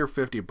 $40 or $50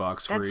 for each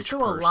person. That's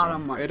still a lot of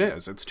money. It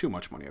is. It's too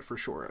much money. It for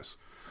sure is.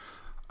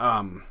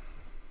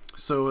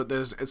 So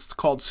it's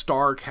called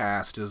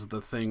StarCast is the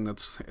thing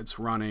it's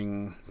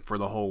running for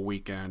the whole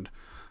weekend.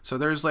 So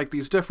there's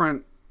these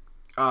different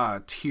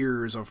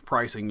tiers of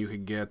pricing you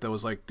could get. There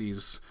was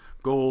these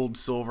gold,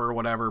 silver,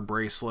 whatever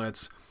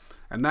bracelets,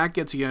 and that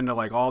gets you into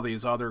all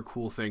these other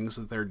cool things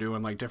that they're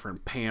doing,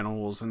 different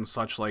panels and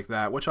such like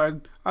that, which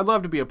I'd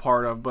love to be a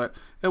part of, but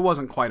it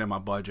wasn't quite in my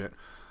budget.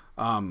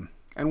 And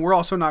we're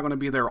also not going to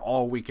be there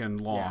all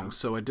weekend long,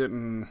 so it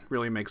didn't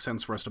really make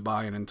sense for us to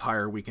buy an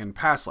entire weekend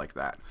pass like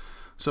that.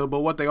 So,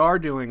 but what they are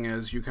doing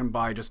is you can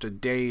buy just a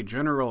day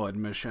general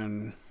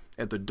admission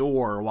at the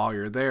door while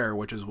you're there,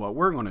 which is what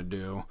we're going to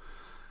do.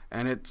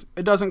 And it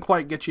doesn't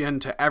quite get you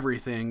into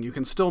everything. You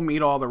can still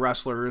meet all the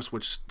wrestlers,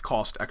 which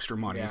cost extra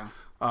money. Yeah.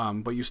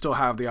 But you still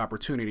have the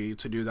opportunity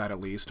to do that at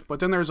least. But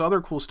then there's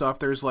other cool stuff.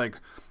 There's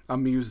a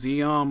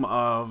museum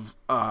of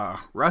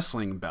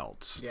wrestling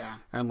belts. Yeah.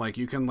 And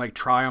you can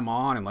try them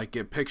on and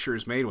get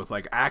pictures made with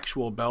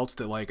actual belts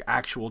that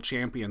actual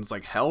champions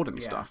held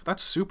and stuff.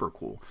 That's super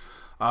cool.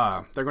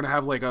 They're going to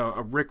have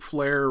a Ric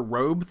Flair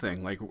robe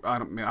thing. I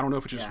don't know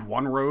if it's just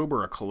one robe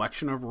or a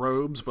collection of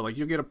robes, but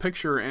you get a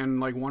picture in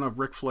one of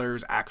Ric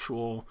Flair's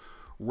actual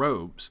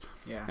robes.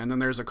 Yeah. And then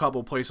there's a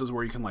couple places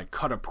where you can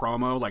cut a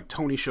promo,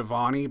 Tony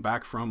Schiavone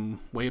back from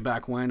way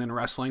back when in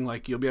wrestling.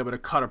 You'll be able to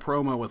cut a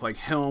promo with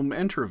him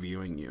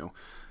interviewing you,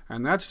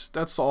 and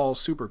that's all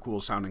super cool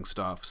sounding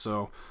stuff.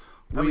 So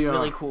That'd be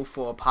really cool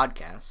for a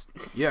podcast.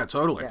 Yeah,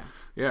 totally.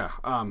 Yeah.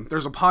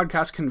 There's a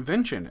podcast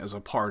convention as a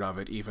part of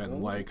it, even. Ooh.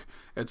 Like,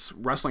 it's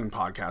wrestling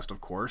podcast,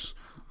 of course.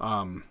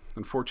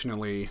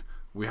 Unfortunately,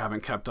 we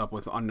haven't kept up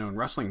with Unknown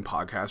Wrestling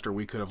Podcast, or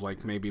we could have,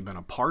 like, maybe been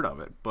a part of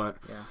it. But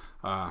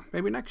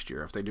maybe next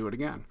year if they do it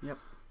again. Yep.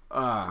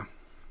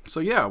 So,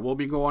 yeah, we'll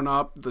be going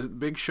up. The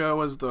big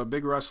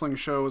wrestling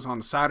show is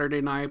on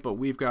Saturday night, but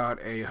we've got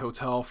a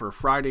hotel for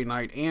Friday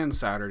night and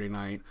Saturday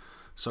night.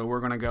 So we're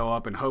going to go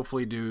up and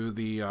hopefully do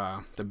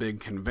the big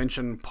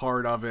convention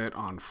part of it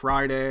on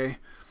Friday,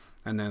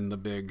 and then the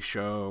big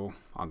show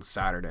on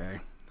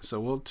Saturday. So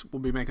we'll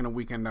be making a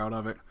weekend out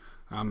of it.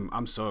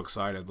 I'm so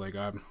excited. Like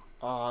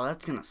Oh,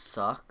 that's gonna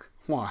suck.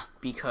 Why?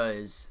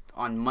 Because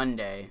on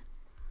Monday.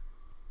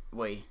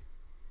 Wait,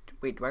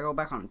 do I go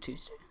back on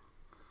Tuesday?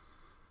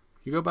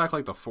 You go back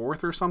like the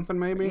 4th or something,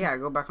 maybe? Yeah, I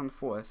go back on the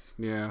 4th.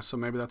 Yeah, so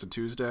maybe that's a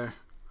Tuesday.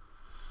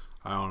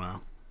 I don't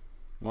know.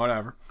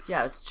 Whatever.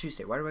 Yeah, it's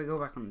Tuesday. Why do I go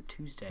back on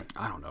Tuesday?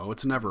 I don't know.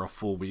 It's never a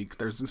full week.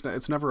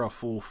 It's never a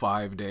full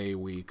 5-day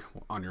week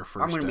on your first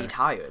day. I'm going to be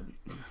tired.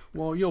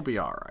 Well, you'll be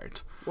all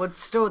right. Well,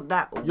 it's still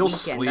that You'll weekend.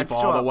 sleep That's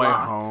all the way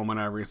home and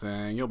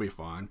everything. You'll be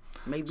fine.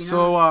 Maybe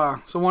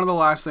not. So one of the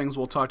last things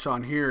we'll touch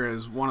on here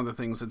is one of the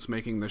things that's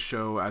making the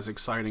show as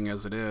exciting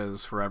as it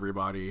is for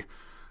everybody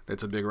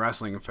that's a big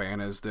wrestling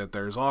fan is that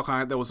there was all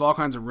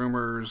kinds of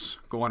rumors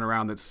going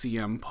around that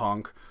CM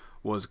Punk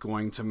was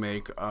going to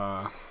make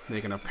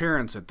an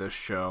appearance at this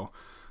show.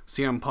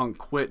 CM Punk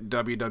quit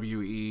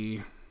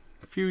WWE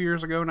a few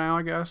years ago now,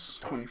 I guess.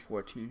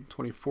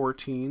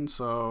 2014,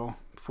 so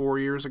 4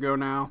 years ago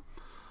now.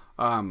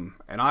 And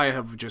I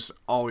have just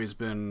always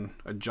been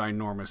a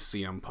ginormous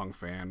CM Punk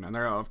fan, and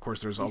there's a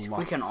lot. He's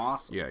freaking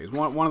awesome. Yeah, he's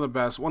one of the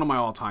best, one of my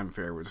all-time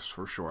favorites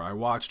for sure. I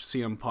watched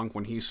CM Punk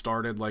when he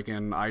started, like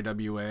in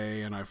IWA,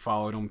 and I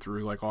followed him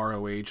through like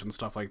ROH and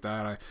stuff like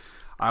that.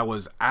 I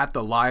was at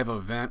the live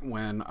event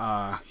when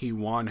he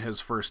won his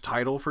first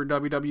title for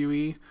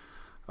WWE.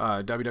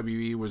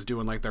 WWE was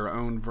doing like their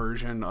own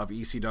version of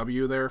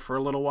ECW there for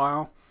a little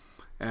while.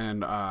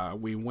 And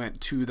we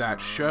went to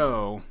that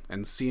show,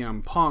 and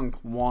CM Punk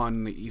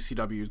won the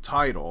ECW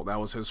title.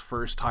 That was his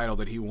first title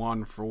that he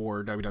won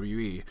for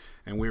WWE,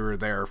 and we were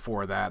there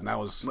for that. And that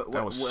was super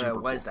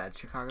cool. Was that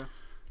Chicago?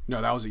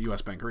 No, that was at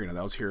US Bank Arena.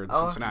 That was here in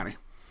Cincinnati.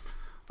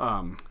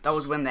 That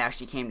was when they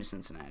actually came to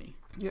Cincinnati.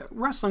 Yeah,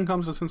 wrestling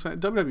comes to Cincinnati.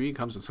 WWE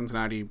comes to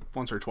Cincinnati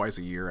once or twice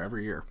a year,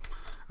 every year.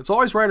 It's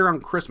always right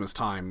around Christmas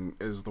time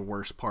is the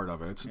worst part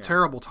of it. It's a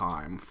terrible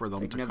time for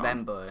them to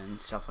November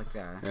and stuff like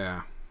that.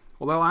 Yeah.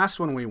 Well, the last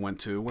one we went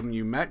to, when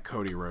you met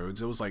Cody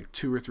Rhodes, it was like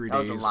 2 or 3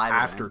 days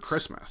after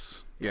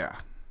Christmas. Yeah.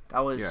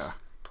 That was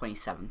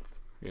 27th.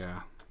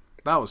 Yeah.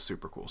 That was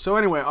super cool. So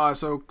anyway,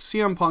 so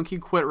CM Punk, he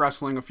quit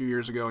wrestling a few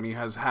years ago, and he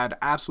has had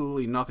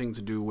absolutely nothing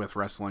to do with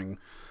wrestling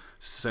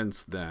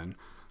since then.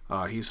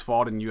 He's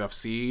fought in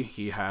UFC.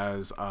 He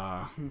has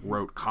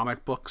wrote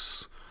comic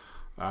books,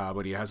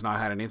 but he has not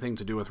had anything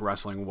to do with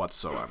wrestling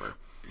whatsoever.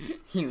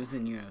 He was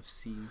in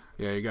UFC.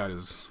 Yeah, he got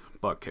his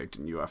butt kicked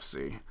in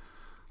UFC.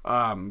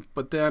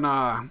 But then,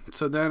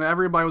 so then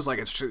everybody was like,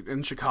 it's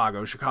in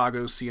Chicago.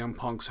 Chicago's CM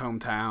Punk's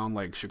hometown.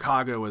 Like,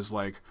 Chicago is,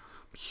 like,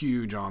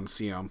 huge on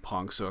CM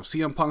Punk. So if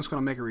CM Punk's going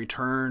to make a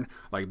return,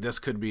 like, this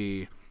could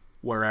be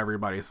where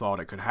everybody thought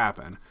it could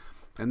happen.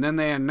 And then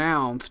they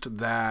announced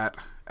that,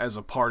 as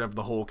a part of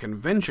the whole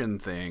convention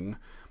thing,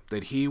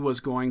 that he was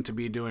going to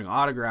be doing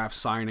autograph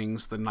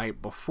signings the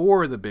night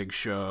before the big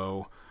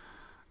show.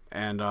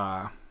 And,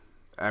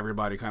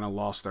 everybody kind of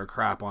lost their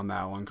crap on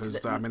that one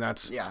because I mean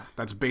that's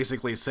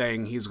basically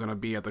saying he's going to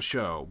be at the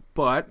show,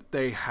 but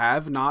they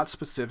have not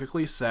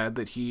specifically said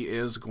that he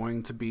is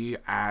going to be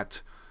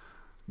at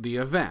the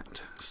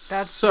event.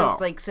 That's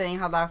just like saying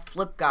how that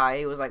Flip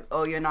guy was like,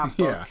 "Oh, you're not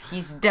booked." Yeah.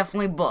 He's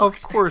definitely booked.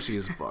 Of course,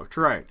 he's booked,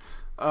 right?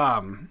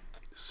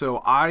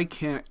 So I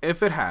can't.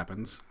 If it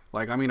happens.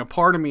 Like, I mean, a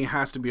part of me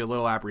has to be a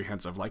little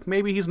apprehensive. Like,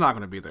 maybe he's not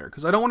going to be there.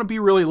 Because I don't want to be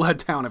really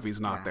let down if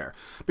he's not there.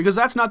 Because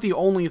that's not the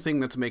only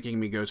thing that's making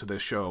me go to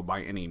this show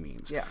by any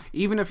means. Yeah.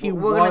 Even if we're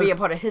going to be a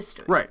part of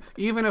history. Right.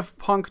 Even if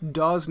Punk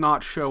does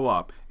not show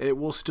up, it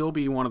will still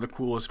be one of the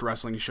coolest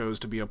wrestling shows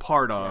to be a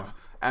part of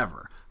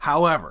ever.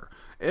 However,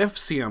 if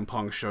CM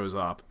Punk shows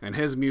up and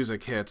his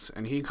music hits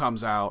and he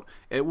comes out,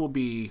 it will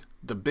be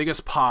the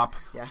biggest pop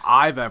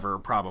I've ever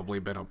probably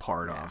been a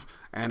part of.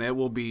 And it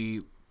will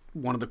be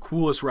one of the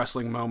coolest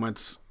wrestling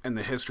moments in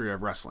the history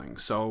of wrestling.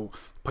 So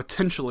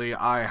potentially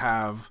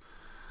I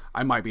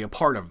might be a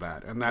part of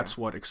that, and that's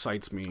what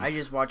excites me. I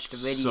just watched a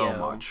video so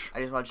much. I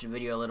just watched a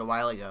video a little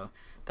while ago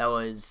that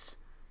was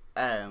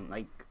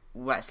like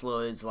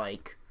wrestlers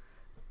like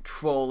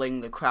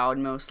trolling the crowd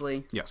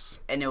mostly. Yes.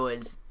 And it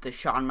was the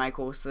Shawn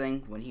Michaels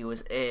thing when he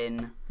was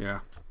in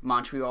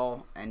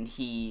Montreal and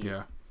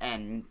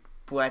and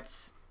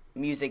Brett's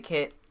music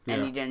hit.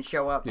 And he didn't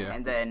show up. Yeah.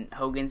 And then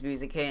Hogan's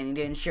music hit and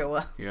he didn't show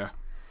up. Yeah.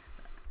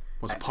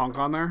 Was Punk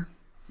on there?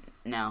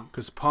 No.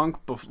 Because Punk,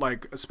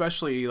 like,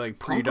 especially, like,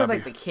 Punk was,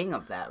 like, the king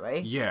of that,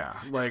 right? Yeah.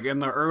 Like, in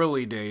the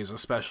early days,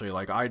 especially,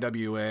 like,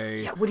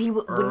 IWA,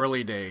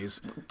 early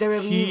days.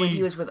 When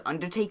he was with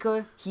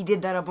Undertaker, he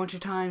did that a bunch of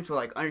times where,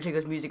 like,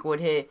 Undertaker's music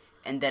would hit,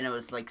 and then it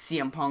was, like,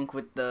 CM Punk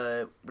with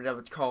the, whatever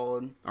it's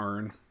called.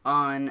 Urn.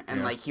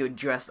 And, like, he would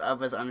dress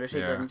up as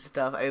Undertaker and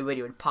stuff.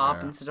 Everybody would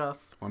pop and stuff.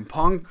 When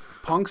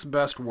Punk's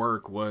best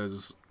work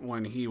was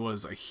when he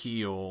was a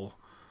heel,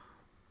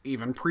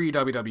 even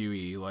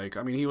pre-WWE. Like,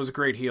 I mean, he was a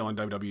great heel in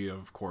WWE,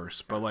 of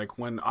course. But, like,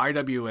 when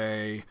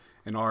IWA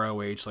and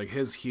ROH, like,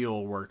 his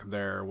heel work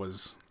there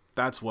was...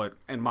 That's what,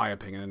 in my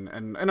opinion,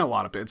 and a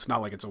lot of it, it's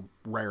not like it's a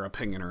rare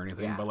opinion or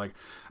anything, but, like,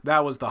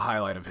 that was the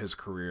highlight of his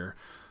career.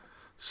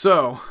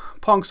 So,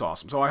 Punk's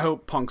awesome. So I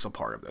hope Punk's a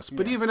part of this.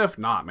 But even if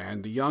not,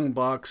 man, the Young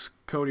Bucks,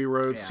 Cody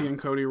Rhodes, seeing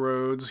Cody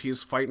Rhodes,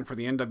 he's fighting for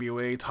the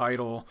NWA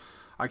title.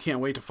 I can't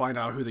wait to find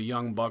out who the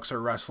Young Bucks are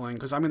wrestling.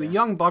 Because, I mean, the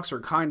Young Bucks are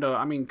kind of...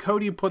 I mean,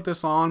 Cody put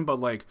this on, but,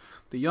 like,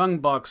 the Young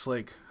Bucks,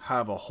 like,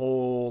 have a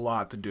whole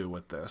lot to do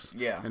with this.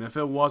 Yeah. And if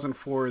it wasn't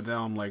for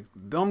them, like,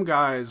 them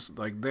guys,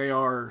 like,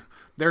 they're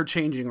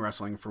changing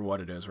wrestling for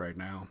what it is right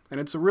now. And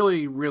it's a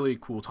really, really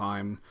cool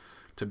time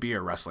to be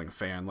a wrestling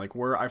fan. Like,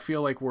 I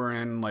feel like we're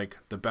in, like,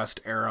 the best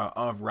era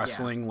of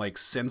wrestling, like,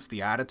 since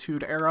the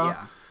Attitude Era.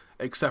 Yeah.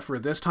 Except for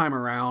this time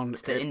around,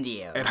 it's the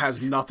indie era. It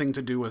has nothing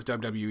to do with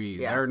WWE.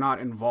 Yeah. They're not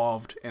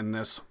involved in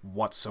this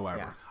whatsoever.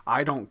 Yeah.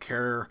 I don't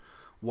care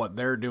what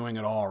they're doing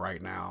at all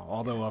right now.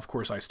 Although, of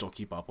course, I still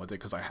keep up with it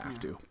because I have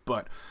to.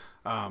 But,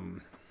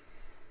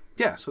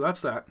 yeah, so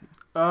that's that.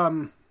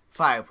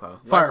 Fire Pro.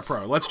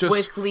 Let's just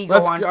quickly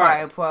go on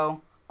Fire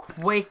Pro.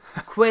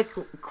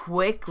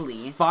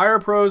 Quickly. Fire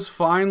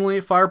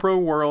Pro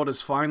World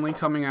is finally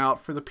coming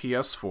out for the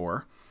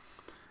PS4,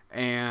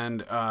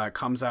 and it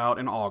comes out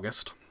in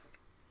August.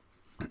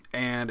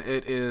 And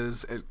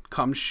it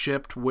comes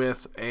shipped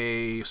with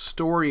a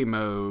story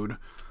mode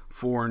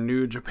for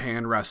New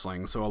Japan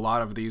Wrestling. So a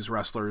lot of these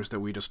wrestlers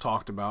that we just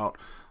talked about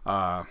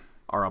are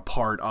a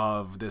part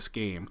of this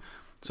game.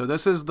 So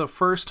this is the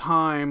first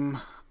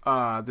time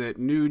that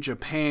New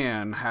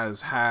Japan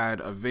has had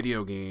a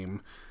video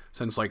game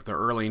since like the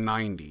early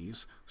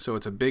 90s. So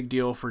it's a big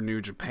deal for New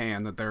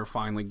Japan that they're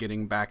finally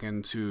getting back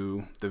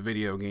into the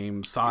video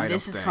game side of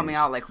things. This is coming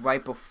out like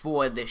right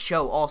before the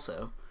show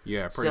also.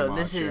 Yeah, pretty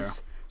much.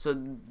 So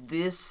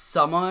this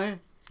summer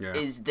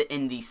is the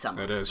indie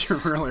summer. It is. You're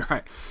really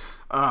right.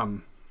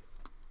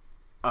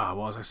 What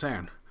was I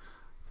saying?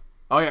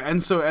 Oh yeah,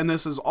 and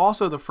this is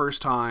also the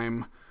first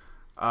time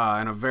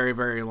in a very,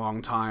 very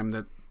long time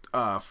that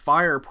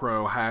Fire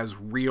Pro has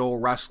real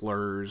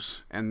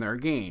wrestlers in their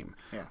game.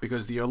 Yeah.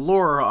 Because the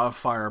allure of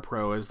Fire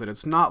Pro is that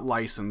it's not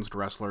licensed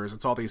wrestlers,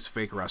 it's all these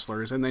fake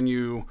wrestlers, and then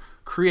you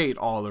create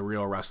all the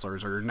real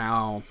wrestlers, or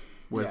now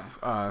with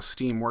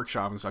Steam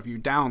Workshop and stuff, you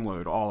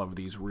download all of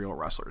these real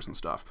wrestlers and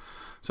stuff.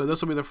 So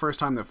this will be the first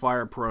time that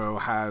Fire Pro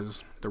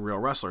has the real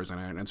wrestlers in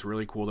it, and it's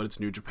really cool that it's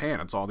New Japan.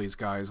 It's all these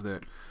guys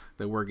that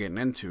we're getting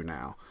into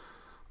now.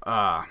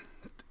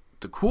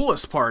 The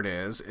coolest part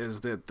is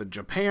that the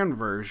Japan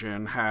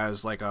version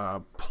has like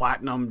a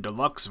Platinum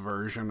Deluxe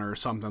version or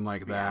something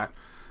like that.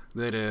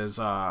 That is,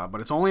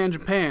 but it's only in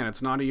Japan.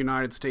 It's not a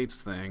United States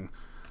thing.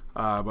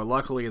 But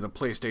luckily the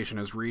PlayStation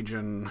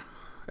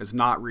is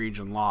not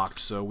region locked,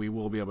 so we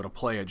will be able to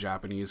play a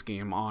Japanese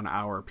game on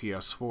our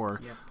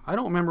PS4. Yep. I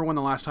don't remember when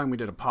the last time we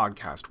did a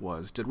podcast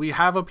was. Did we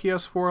have a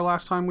PS4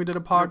 last time we did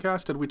a podcast?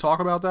 Nope. Did we talk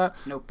about that?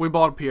 Nope. We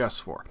bought a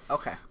PS4.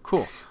 Okay.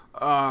 Cool.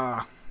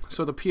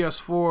 So the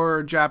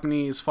PS4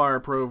 Japanese Fire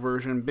Pro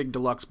version, big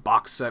deluxe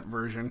box set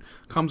version,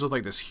 comes with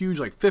like this huge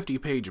like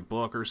 50-page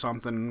book or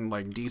something,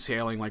 like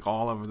detailing like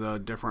all of the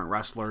different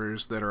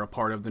wrestlers that are a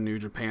part of the New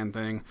Japan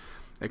thing.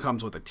 It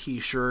comes with a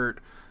t-shirt,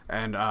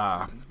 and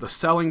the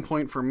selling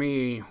point for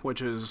me,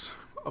 which is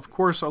of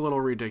course a little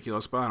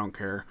ridiculous, but I don't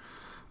care.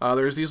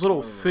 There's these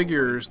little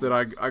figures that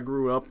I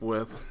grew up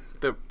with,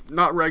 that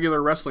not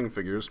regular wrestling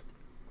figures.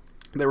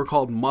 They were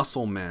called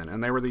Muscle Men,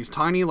 and they were these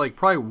tiny, like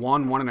probably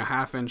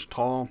 1.5 inch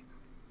tall.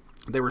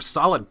 They were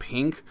solid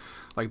pink,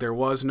 like there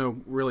was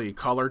no really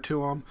color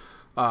to them,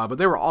 but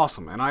they were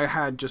awesome, and I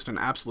had just an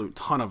absolute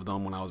ton of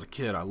them when I was a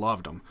kid. I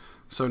loved them.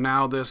 So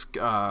now this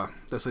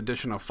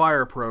edition of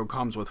Fire Pro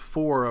comes with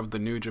 4 of the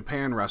New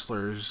Japan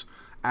wrestlers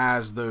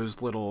as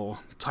those little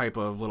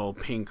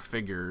pink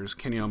figures.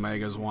 Kenny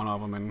Omega is one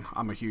of them, and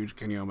I'm a huge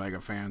Kenny Omega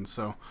fan,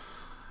 so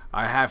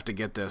I have to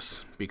get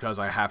this because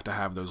I have to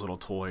have those little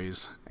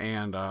toys,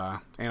 and I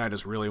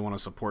just really want to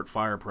support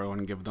Fire Pro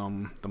and give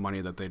them the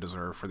money that they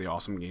deserve for the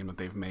awesome game that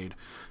they've made.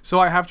 So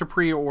I have to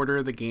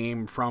pre-order the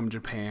game from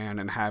Japan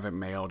and have it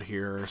mailed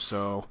here,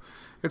 so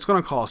it's going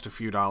to cost a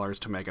few dollars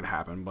to make it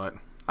happen, but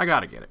I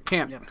got to get it.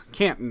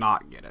 Can't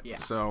not get it. Yeah.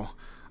 So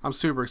I'm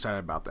super excited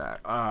about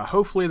that.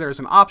 Hopefully there's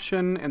an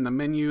option in the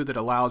menu that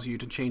allows you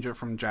to change it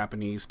from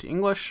Japanese to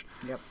English.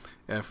 Yep.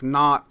 If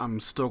not, I'm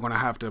still going to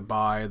have to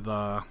buy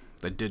the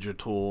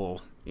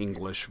digital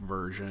English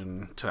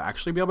version to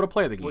actually be able to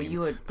play the game. Well, you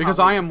would because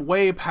I am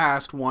way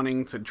past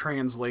wanting to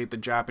translate the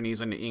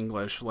Japanese into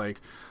English. Like,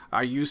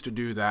 I used to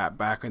do that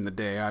back in the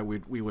day.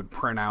 We would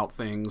print out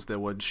things that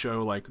would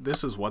show, like,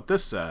 this is what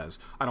this says.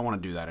 I don't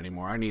want to do that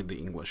anymore. I need the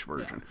English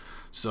version. Yeah.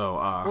 So,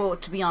 well,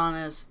 to be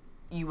honest,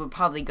 you were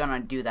probably gonna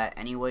do that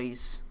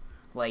anyways.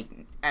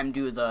 Like, and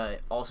do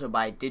the also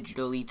buy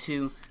digitally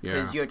too,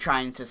 because you're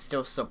trying to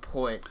still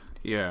support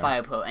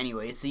Fire Pro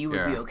anyway, so you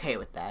would be okay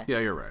with that. Yeah,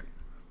 you're right.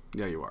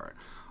 Yeah, you are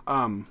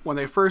right. When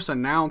they first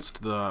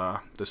announced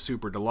the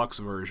Super Deluxe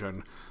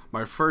version,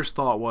 my first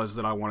thought was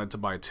that I wanted to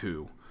buy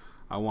 2.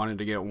 I wanted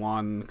to get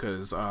one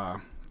because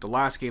the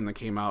last game that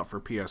came out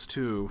for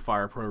PS2,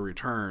 Fire Pro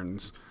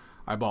Returns,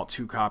 I bought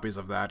 2 copies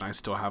of that, and I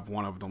still have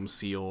one of them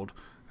sealed.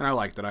 And I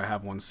like that I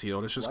have one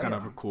sealed. It's just kind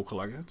of a cool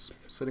collection. It's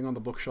sitting on the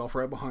bookshelf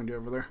right behind you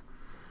over there.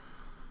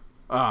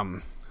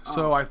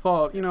 So I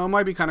thought, it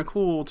might be kind of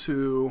cool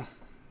to,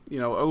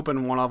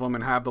 open one of them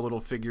and have the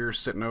little figure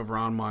sitting over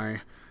on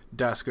my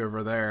desk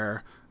over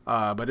there.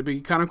 But it'd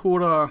be kind of cool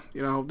to,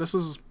 this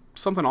is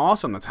something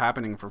awesome that's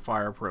happening for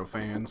Fire Pro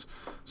fans.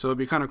 So it'd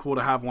be kind of cool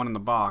to have one in the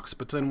box.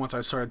 But then once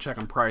I started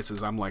checking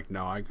prices, I'm like,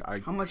 no, I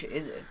How much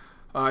is it?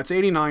 It's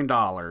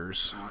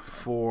 $89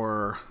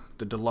 for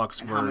the deluxe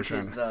version. How much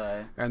is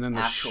the and then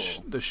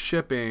actual? The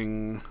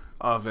shipping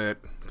of it,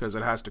 because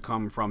it has to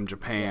come from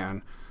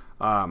Japan.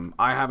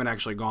 I haven't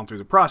actually gone through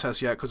the process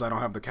yet because I don't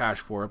have the cash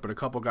for it, but a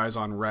couple guys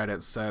on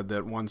Reddit said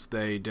that once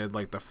they did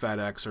like the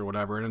FedEx or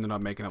whatever, it ended up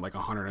making it like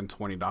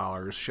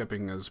 $120.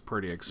 Shipping is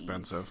pretty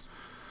expensive. Jeez.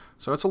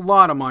 So it's a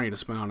lot of money to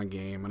spend on a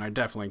game, and I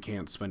definitely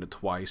can't spend it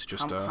twice.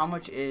 How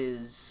much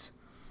is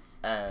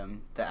the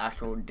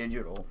actual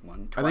digital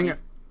one? 20? I think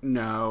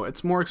no,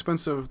 it's more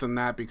expensive than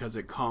that because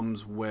it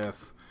comes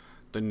with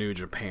the New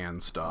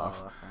Japan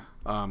stuff. Oh,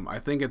 okay. I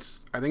think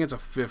it's a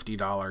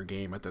 $50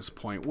 game at this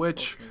point,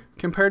 which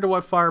compared to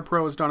what Fire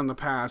Pro has done in the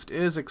past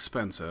is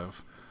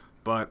expensive,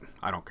 but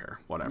I don't care,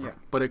 whatever. Yeah.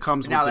 But it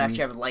comes now with they actually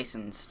have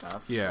licensed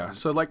stuff. Yeah,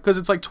 so like because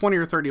it's like $20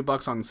 or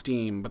 $30 on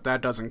Steam, but that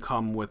doesn't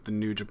come with the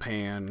New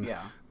Japan.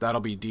 Yeah,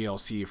 that'll be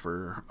DLC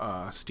for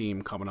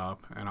Steam coming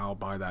up, and I'll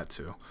buy that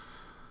too.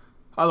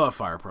 I love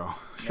Fire Pro.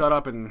 Shut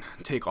up and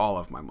take all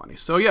of my money.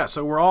 So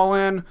so we're all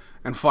in,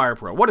 and Fire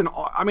Pro.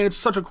 It's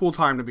such a cool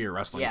time to be a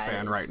wrestling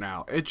fan right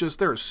now. It just,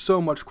 there's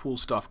so much cool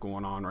stuff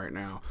going on right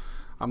now.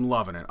 I'm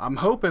loving it. I'm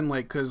hoping,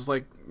 because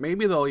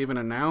maybe they'll even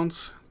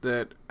announce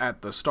that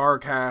at the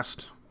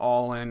StarCast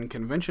All-In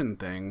convention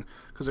thing,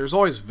 because there's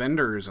always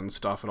vendors and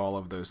stuff at all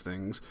of those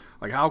things.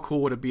 Like, how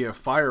cool would it be if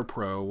Fire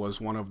Pro was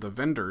one of the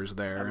vendors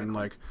there, and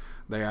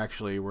they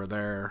actually were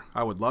there?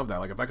 I would love that.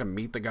 Like, if I could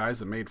meet the guys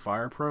that made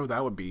Fire Pro,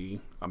 that would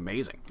be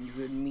amazing. You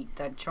would meet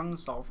that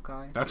Chunsoft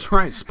guy. That's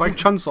right. Spike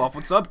Chunsoft.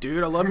 What's up,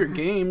 dude? I love your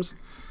games.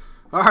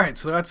 All right,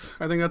 so I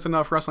think that's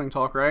enough wrestling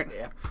talk, right?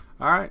 Yeah.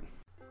 All right.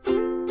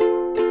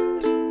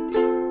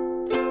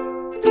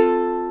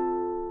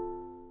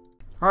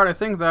 All right, I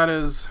think that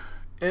is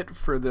it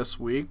for this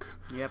week.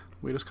 Yep.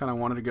 We just kind of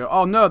wanted to go.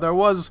 Oh, no, there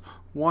was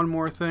one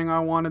more thing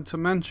I wanted to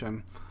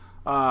mention.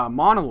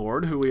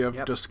 Monolord, who we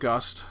have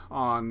discussed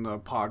on the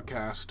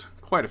podcast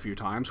quite a few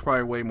times,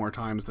 probably way more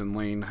times than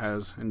Lane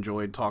has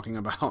enjoyed talking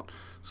about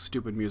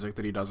stupid music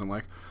that he doesn't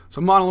like.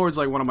 So Monolord's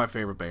like one of my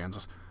favorite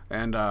bands,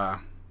 and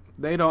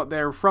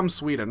they're from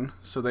Sweden,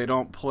 so they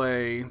don't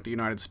play the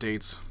United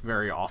States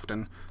very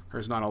often.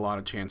 There's not a lot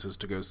of chances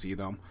to go see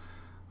them.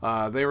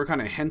 They were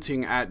kind of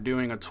hinting at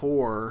doing a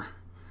tour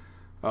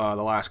the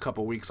last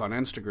couple weeks on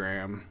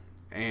Instagram.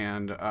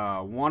 And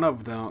one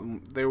of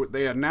them,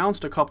 they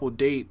announced a couple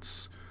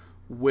dates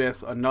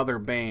with another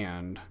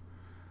band,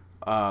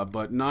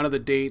 but none of the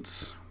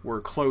dates were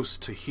close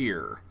to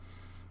here.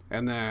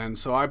 And then,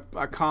 so I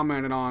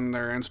commented on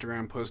their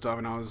Instagram post up,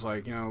 and I was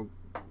like,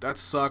 that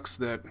sucks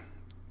that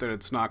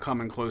it's not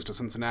coming close to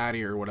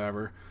Cincinnati or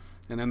whatever.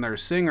 And then their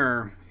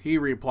singer, he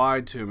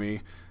replied to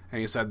me,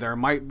 and he said, there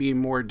might be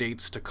more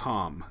dates to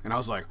come. And I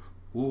was like,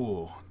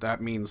 ooh,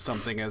 that means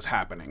something is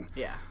happening.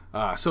 Yeah.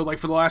 So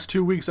for the last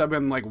 2 weeks, I've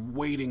been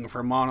waiting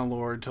for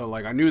Monolord to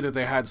I knew that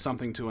they had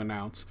something to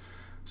announce.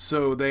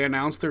 So they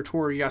announced their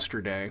tour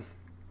yesterday.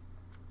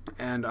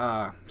 And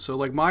so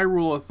my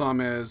rule of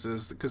thumb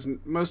is because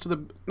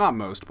not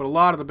most, but a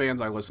lot of the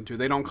bands I listen to,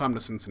 they don't come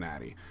to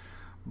Cincinnati.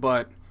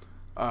 But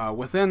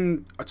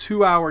within a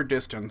 2-hour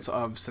distance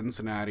of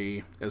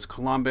Cincinnati is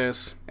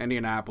Columbus,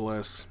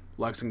 Indianapolis,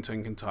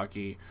 Lexington,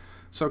 Kentucky.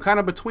 So kind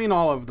of between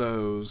all of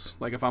those,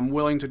 if I'm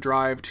willing to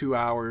drive 2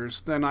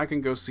 hours, then I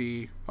can go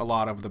see a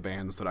lot of the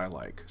bands that I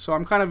like. So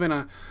I'm kind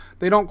of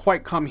they don't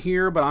quite come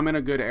here, but I'm in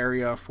a good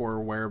area for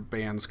where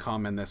bands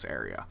come in this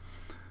area.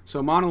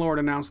 So Monolord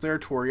announced their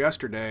tour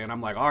yesterday, and I'm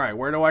like, all right,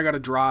 where do I got to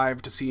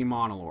drive to see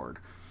Monolord?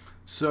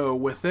 So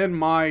within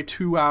my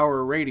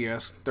 2-hour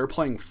radius, they're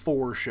playing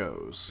 4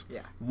 shows. Yeah.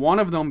 One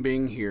of them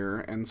being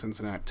here in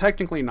Cincinnati.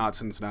 Technically not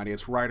Cincinnati.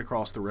 It's right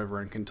across the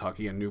river in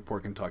Kentucky, in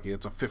Newport, Kentucky.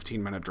 It's a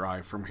 15-minute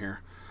drive from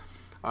here.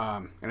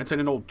 And it's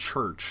in an old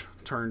church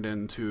turned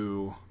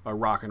into a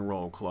rock and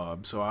roll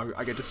club. So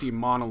I get to see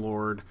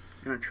Monolord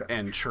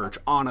in church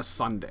on a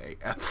Sunday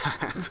at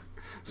that.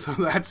 So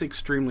that's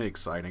extremely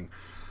exciting.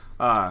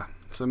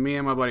 So me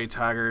and my buddy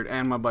Taggart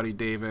and my buddy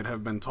David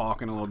have been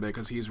talking a little bit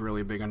because he's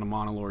really big into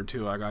Monolord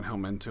too. I got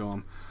him into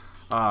him.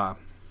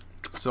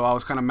 So I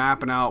was kind of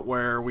mapping out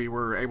where we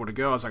were able to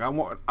go. I was like, I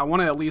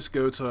want to at least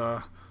go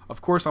to,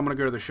 of course I'm going to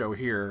go to the show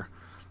here,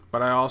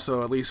 but I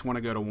also at least want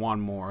to go to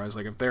one more. I was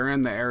like, if they're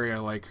in the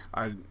area, like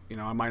I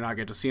might not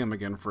get to see them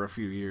again for a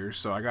few years,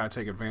 so I got to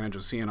take advantage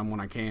of seeing them when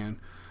I can.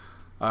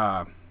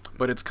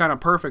 But it's kind of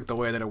perfect the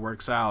way that it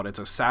works out. It's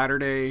a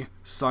Saturday,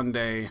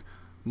 Sunday,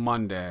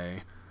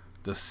 Monday.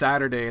 The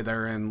Saturday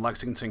they're in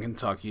Lexington,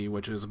 Kentucky,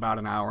 which is about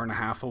an hour and a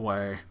half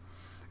away.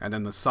 And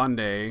then the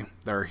Sunday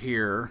they're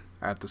here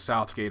at the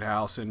Southgate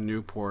House in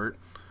Newport,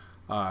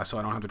 so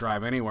I don't have to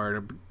drive anywhere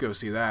to go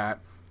see that.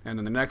 And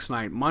then the next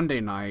night,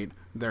 Monday night,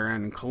 they're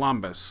in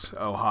Columbus,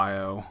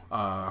 Ohio,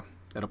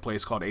 at a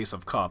place called Ace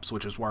of Cups,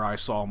 which is where I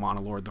saw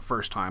Monolord the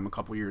first time a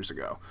couple years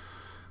ago.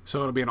 So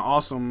it'll be an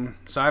awesome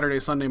Saturday,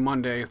 Sunday,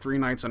 Monday, 3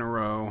 nights in a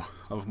row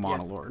of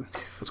Monolord.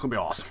 Yeah. It's going to be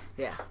awesome.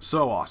 Yeah.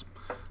 So awesome.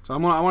 So I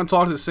want to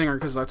talk to the singer,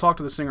 because I talked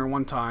to the singer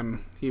one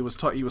time. He was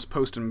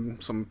posting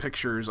some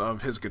pictures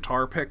of his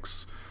guitar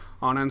picks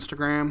on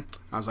Instagram.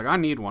 I was like, I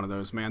need one of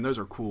those, man. Those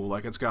are cool.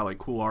 Like, it's got like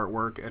cool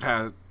artwork. It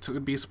has, to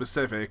be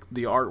specific,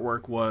 the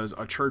artwork was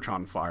a church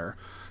on fire,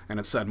 and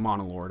it said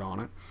Monolord on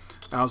it.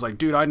 And I was like,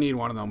 dude, I need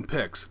one of them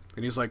picks.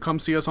 And he's like, come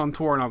see us on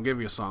tour and I'll give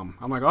you some.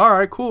 I'm like, all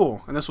right,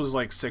 cool. And this was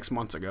like 6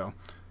 months ago.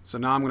 So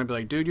now I'm going to be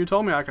like, dude, you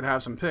told me I could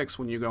have some picks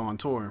when you go on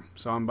tour.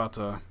 So I'm about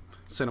to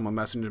send him a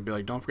message and be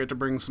like, don't forget to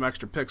bring some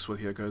extra picks with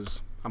you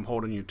because I'm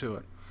holding you to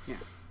it. Yeah.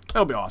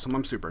 It'll be awesome.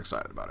 I'm super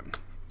excited about it.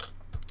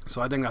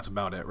 So I think that's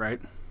about it,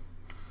 right?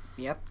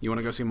 Yep. You want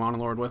to go see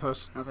Monolord with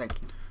us? No, thank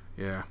you.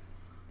 Yeah.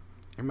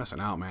 You're missing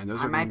out, man.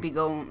 I might be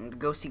going to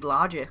go see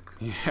Logic.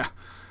 Yeah.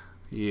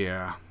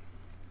 Yeah.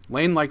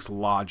 Lane likes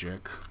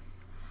Logic.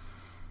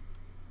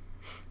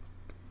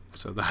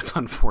 So that's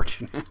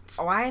unfortunate.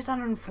 Why is that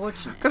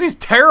unfortunate? Because he's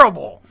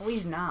terrible. Well,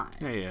 he's not.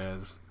 Yeah, he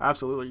is.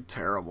 Absolutely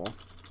terrible.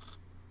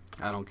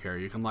 I don't care.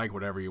 You can like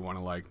whatever you want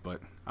to like,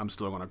 but I'm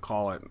still going to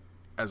call it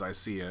as I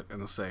see it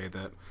and say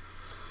that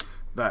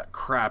that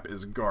crap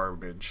is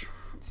garbage.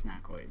 It's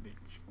not garbage.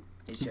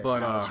 It's just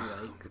not what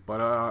you like.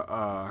 But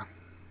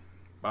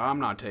I'm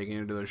not taking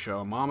you to the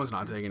show. Mama's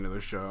not taking you to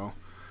the show.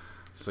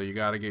 So you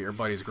got to get your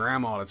buddy's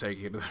grandma to take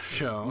you to the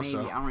show. Maybe.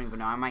 So. I don't even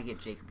know. I might get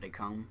Jacob to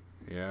come.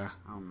 Yeah.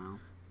 I don't know.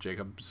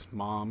 Jacob's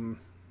mom,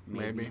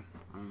 maybe.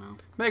 I don't know.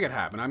 Make it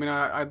happen. I mean,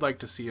 I'd like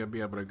to see you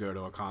be able to go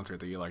to a concert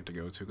that you like to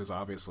go to, because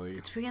obviously...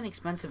 It's freaking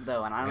expensive,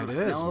 though, and I don't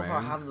know if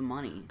I'll have the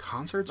money.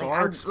 Concerts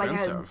are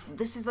expensive.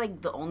 This is,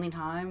 like, the only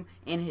time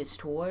in his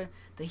tour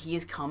that he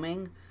is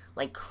coming,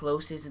 like,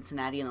 close to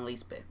Cincinnati and the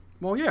least bit.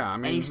 Well, yeah, I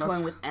mean... And he's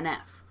touring with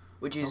NF,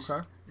 which is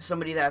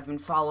somebody that I've been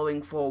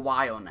following for a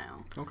while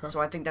now. Okay.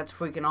 So I think that's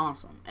freaking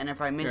awesome. And if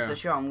I miss the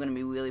show, I'm going to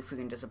be really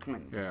freaking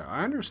disappointed. Yeah,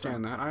 I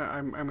understand that.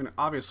 I mean,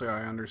 obviously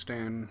I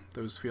understand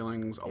those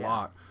feelings a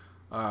lot.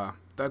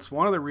 That's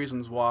one of the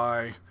reasons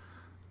why,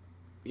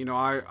 you know,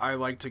 I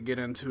like to get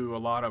into a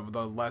lot of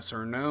the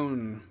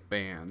lesser-known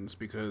bands,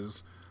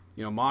 because,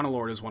 you know,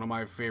 Monolord is one of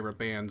my favorite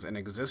bands in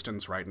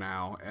existence right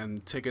now,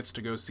 and tickets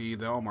to go see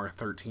them are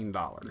 $13.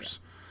 Yeah.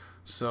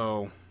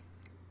 So,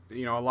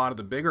 you know, a lot of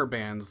the bigger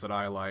bands that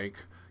I like,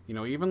 you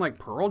know, even like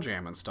Pearl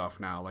Jam and stuff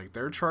now, like,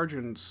 they're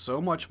charging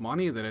so much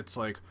money that it's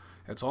like,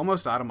 it's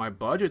almost out of my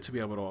budget to be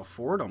able to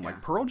afford them. Yeah.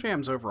 Like, Pearl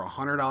Jam's over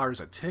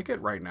 $100 a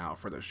ticket right now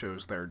for the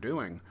shows they're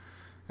doing.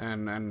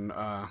 And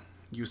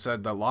you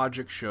said the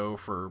Logic show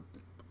for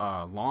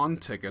lawn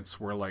tickets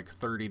were like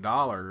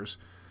 $30.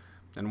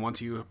 And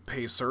once you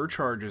pay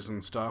surcharges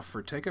and stuff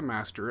for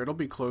Ticketmaster,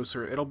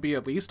 it'll be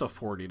at least a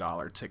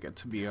 $40 ticket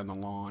to be on the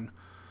lawn.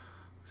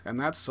 And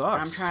that sucks.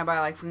 And I'm trying to buy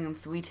like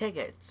 3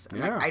 tickets.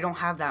 Yeah. I don't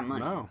have that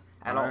money. No.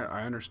 At all.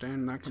 I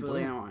understand that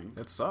completely. It's really annoying.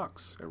 It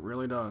sucks. It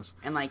really does.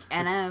 And like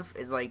NF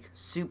is like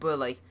super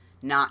like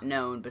not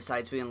known,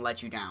 besides being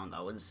Let You Down,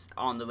 though. It's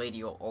on the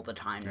radio all the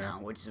time now,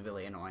 which is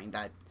really annoying.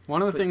 That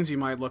one of the things you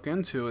might look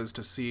into is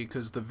to see,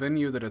 because the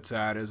venue that it's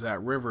at is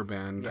at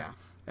Riverbend. Yeah.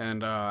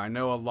 And I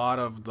know a lot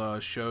of the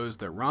shows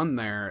that run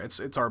there,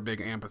 it's our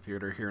big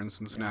amphitheater here in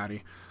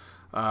Cincinnati.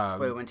 Where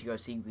we went to go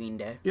see Green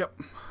Day.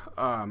 Yep.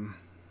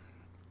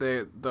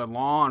 The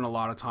lawn, a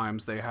lot of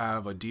times they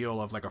have a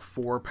deal of like a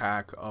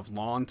 4-pack of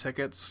lawn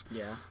tickets.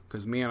 Yeah.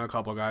 Because me and a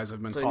couple of guys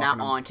have been talking. So not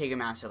on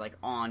Ticketmaster, like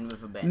on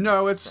Riverbend.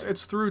 No, it's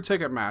through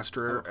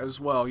Ticketmaster as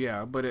well,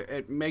 yeah. But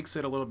it makes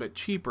it a little bit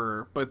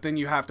cheaper. But then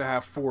you have to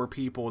have 4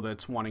 people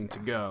that's wanting to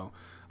go.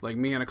 Like,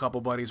 me and a couple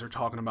buddies are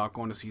talking about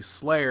going to see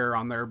Slayer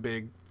on their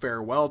big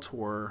farewell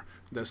tour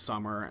this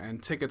summer.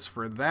 And tickets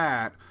for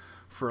that,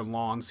 for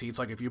lawn seats,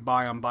 like if you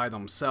buy them by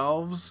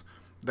themselves,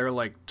 they're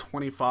like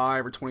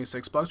 $25 or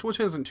 $26, which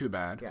isn't too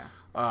bad. Yeah.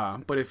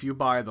 But if you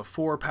buy the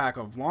 4-pack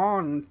of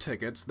lawn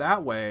tickets,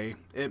 that way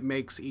it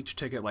makes each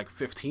ticket like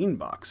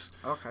 $15.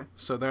 Okay.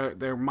 So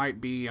there might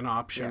be an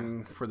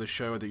option for the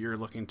show that you're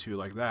looking to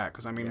like that.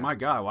 Because I mean, my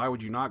God, why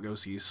would you not go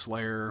see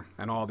Slayer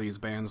and all these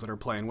bands that are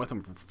playing with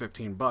them for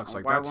 $15?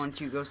 Like, why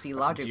won't you go see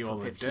Logic for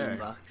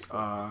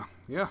 $15?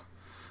 Yeah.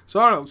 So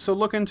I don't know. So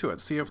look into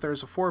it. See if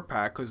there's a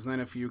 4-pack, because then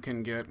if you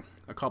can get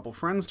a couple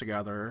friends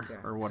together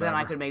or whatever. So then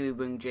I could maybe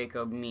bring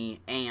Jacob,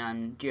 me,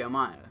 and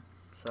Jeremiah.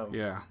 So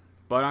yeah,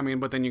 but I mean,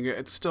 but then you get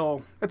it's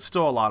still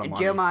a lot of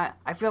money. Jeremiah,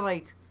 I feel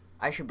like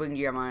I should bring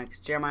Jeremiah because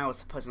Jeremiah was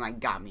the person that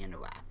got me into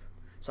rap.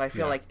 So I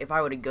feel like if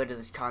I were to go to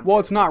this concert... Well,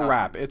 it's not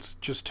rap. It's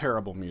just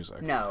terrible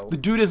music. No. The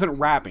dude isn't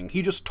rapping.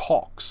 He just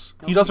talks.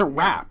 No, he doesn't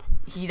rap.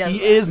 He doesn't.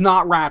 He is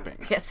not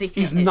rapping. Yes,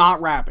 He's not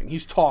rapping.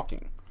 He's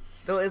talking.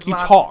 He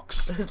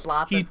talks.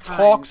 He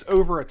talks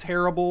over a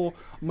terrible,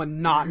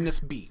 monotonous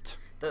beat.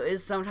 There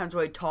is sometimes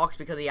where he talks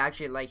because he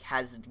actually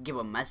has to give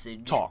a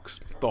message.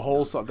 Talks. The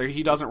whole song.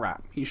 He doesn't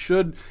rap. He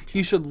should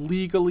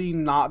legally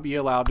not be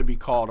allowed to be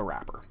called a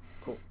rapper.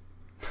 Cool.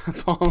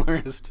 That's all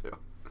there is to it.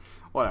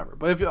 Whatever,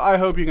 but I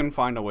hope you can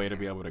find a way to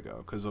be able to go,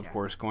 because of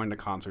course going to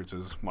concerts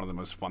is one of the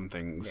most fun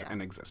things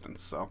in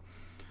existence. So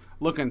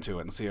look into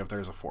it and see if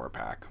there's a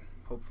 4-pack.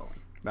 Hopefully,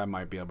 that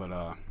might be able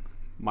to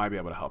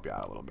help you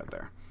out a little bit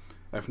there.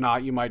 If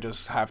not, you might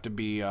just have to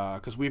be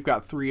because we've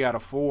got 3 out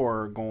of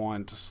 4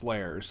 going to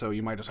Slayer, so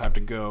you might just have to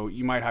go.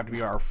 You might have to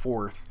be our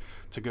 4th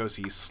to go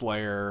see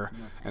Slayer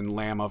and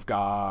Lamb of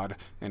God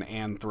and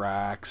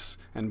Anthrax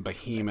and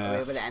Behemoth.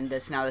 We're able to end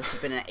this now. This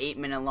has been an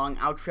 8-minute long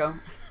outro.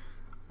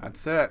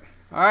 That's it.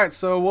 All right,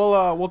 so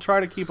we'll try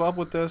to keep up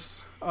with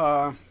this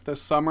this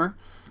summer.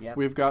 Yep.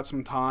 We've got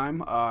some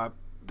time.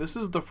 This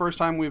is the first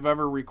time we've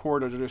ever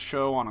recorded a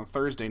show on a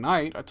Thursday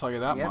night. I tell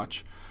you that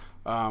much.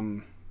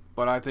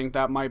 But I think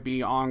that might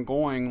be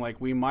ongoing.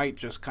 Like we might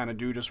just kind of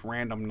do just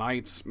random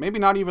nights. Maybe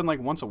not even like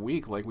once a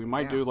week. Like we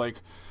might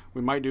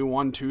do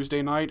one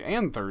Tuesday night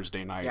and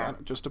Thursday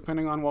night, just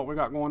depending on what we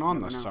got going on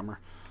this summer.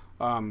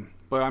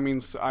 But I mean,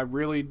 I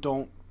really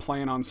don't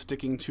plan on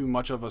sticking to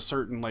much of a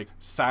certain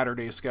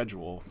Saturday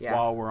schedule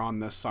while we're on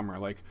this summer.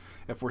 Like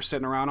if we're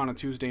sitting around on a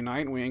Tuesday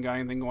night and we ain't got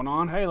anything going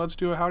on, hey, let's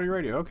do a Howdy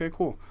Radio. Okay,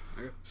 cool.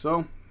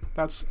 So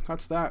that's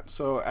that.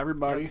 So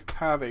everybody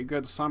have a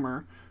good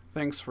summer.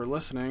 Thanks for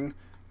listening.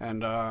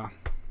 And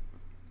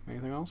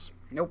anything else?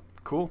 Nope.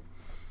 Cool.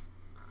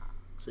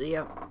 See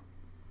ya.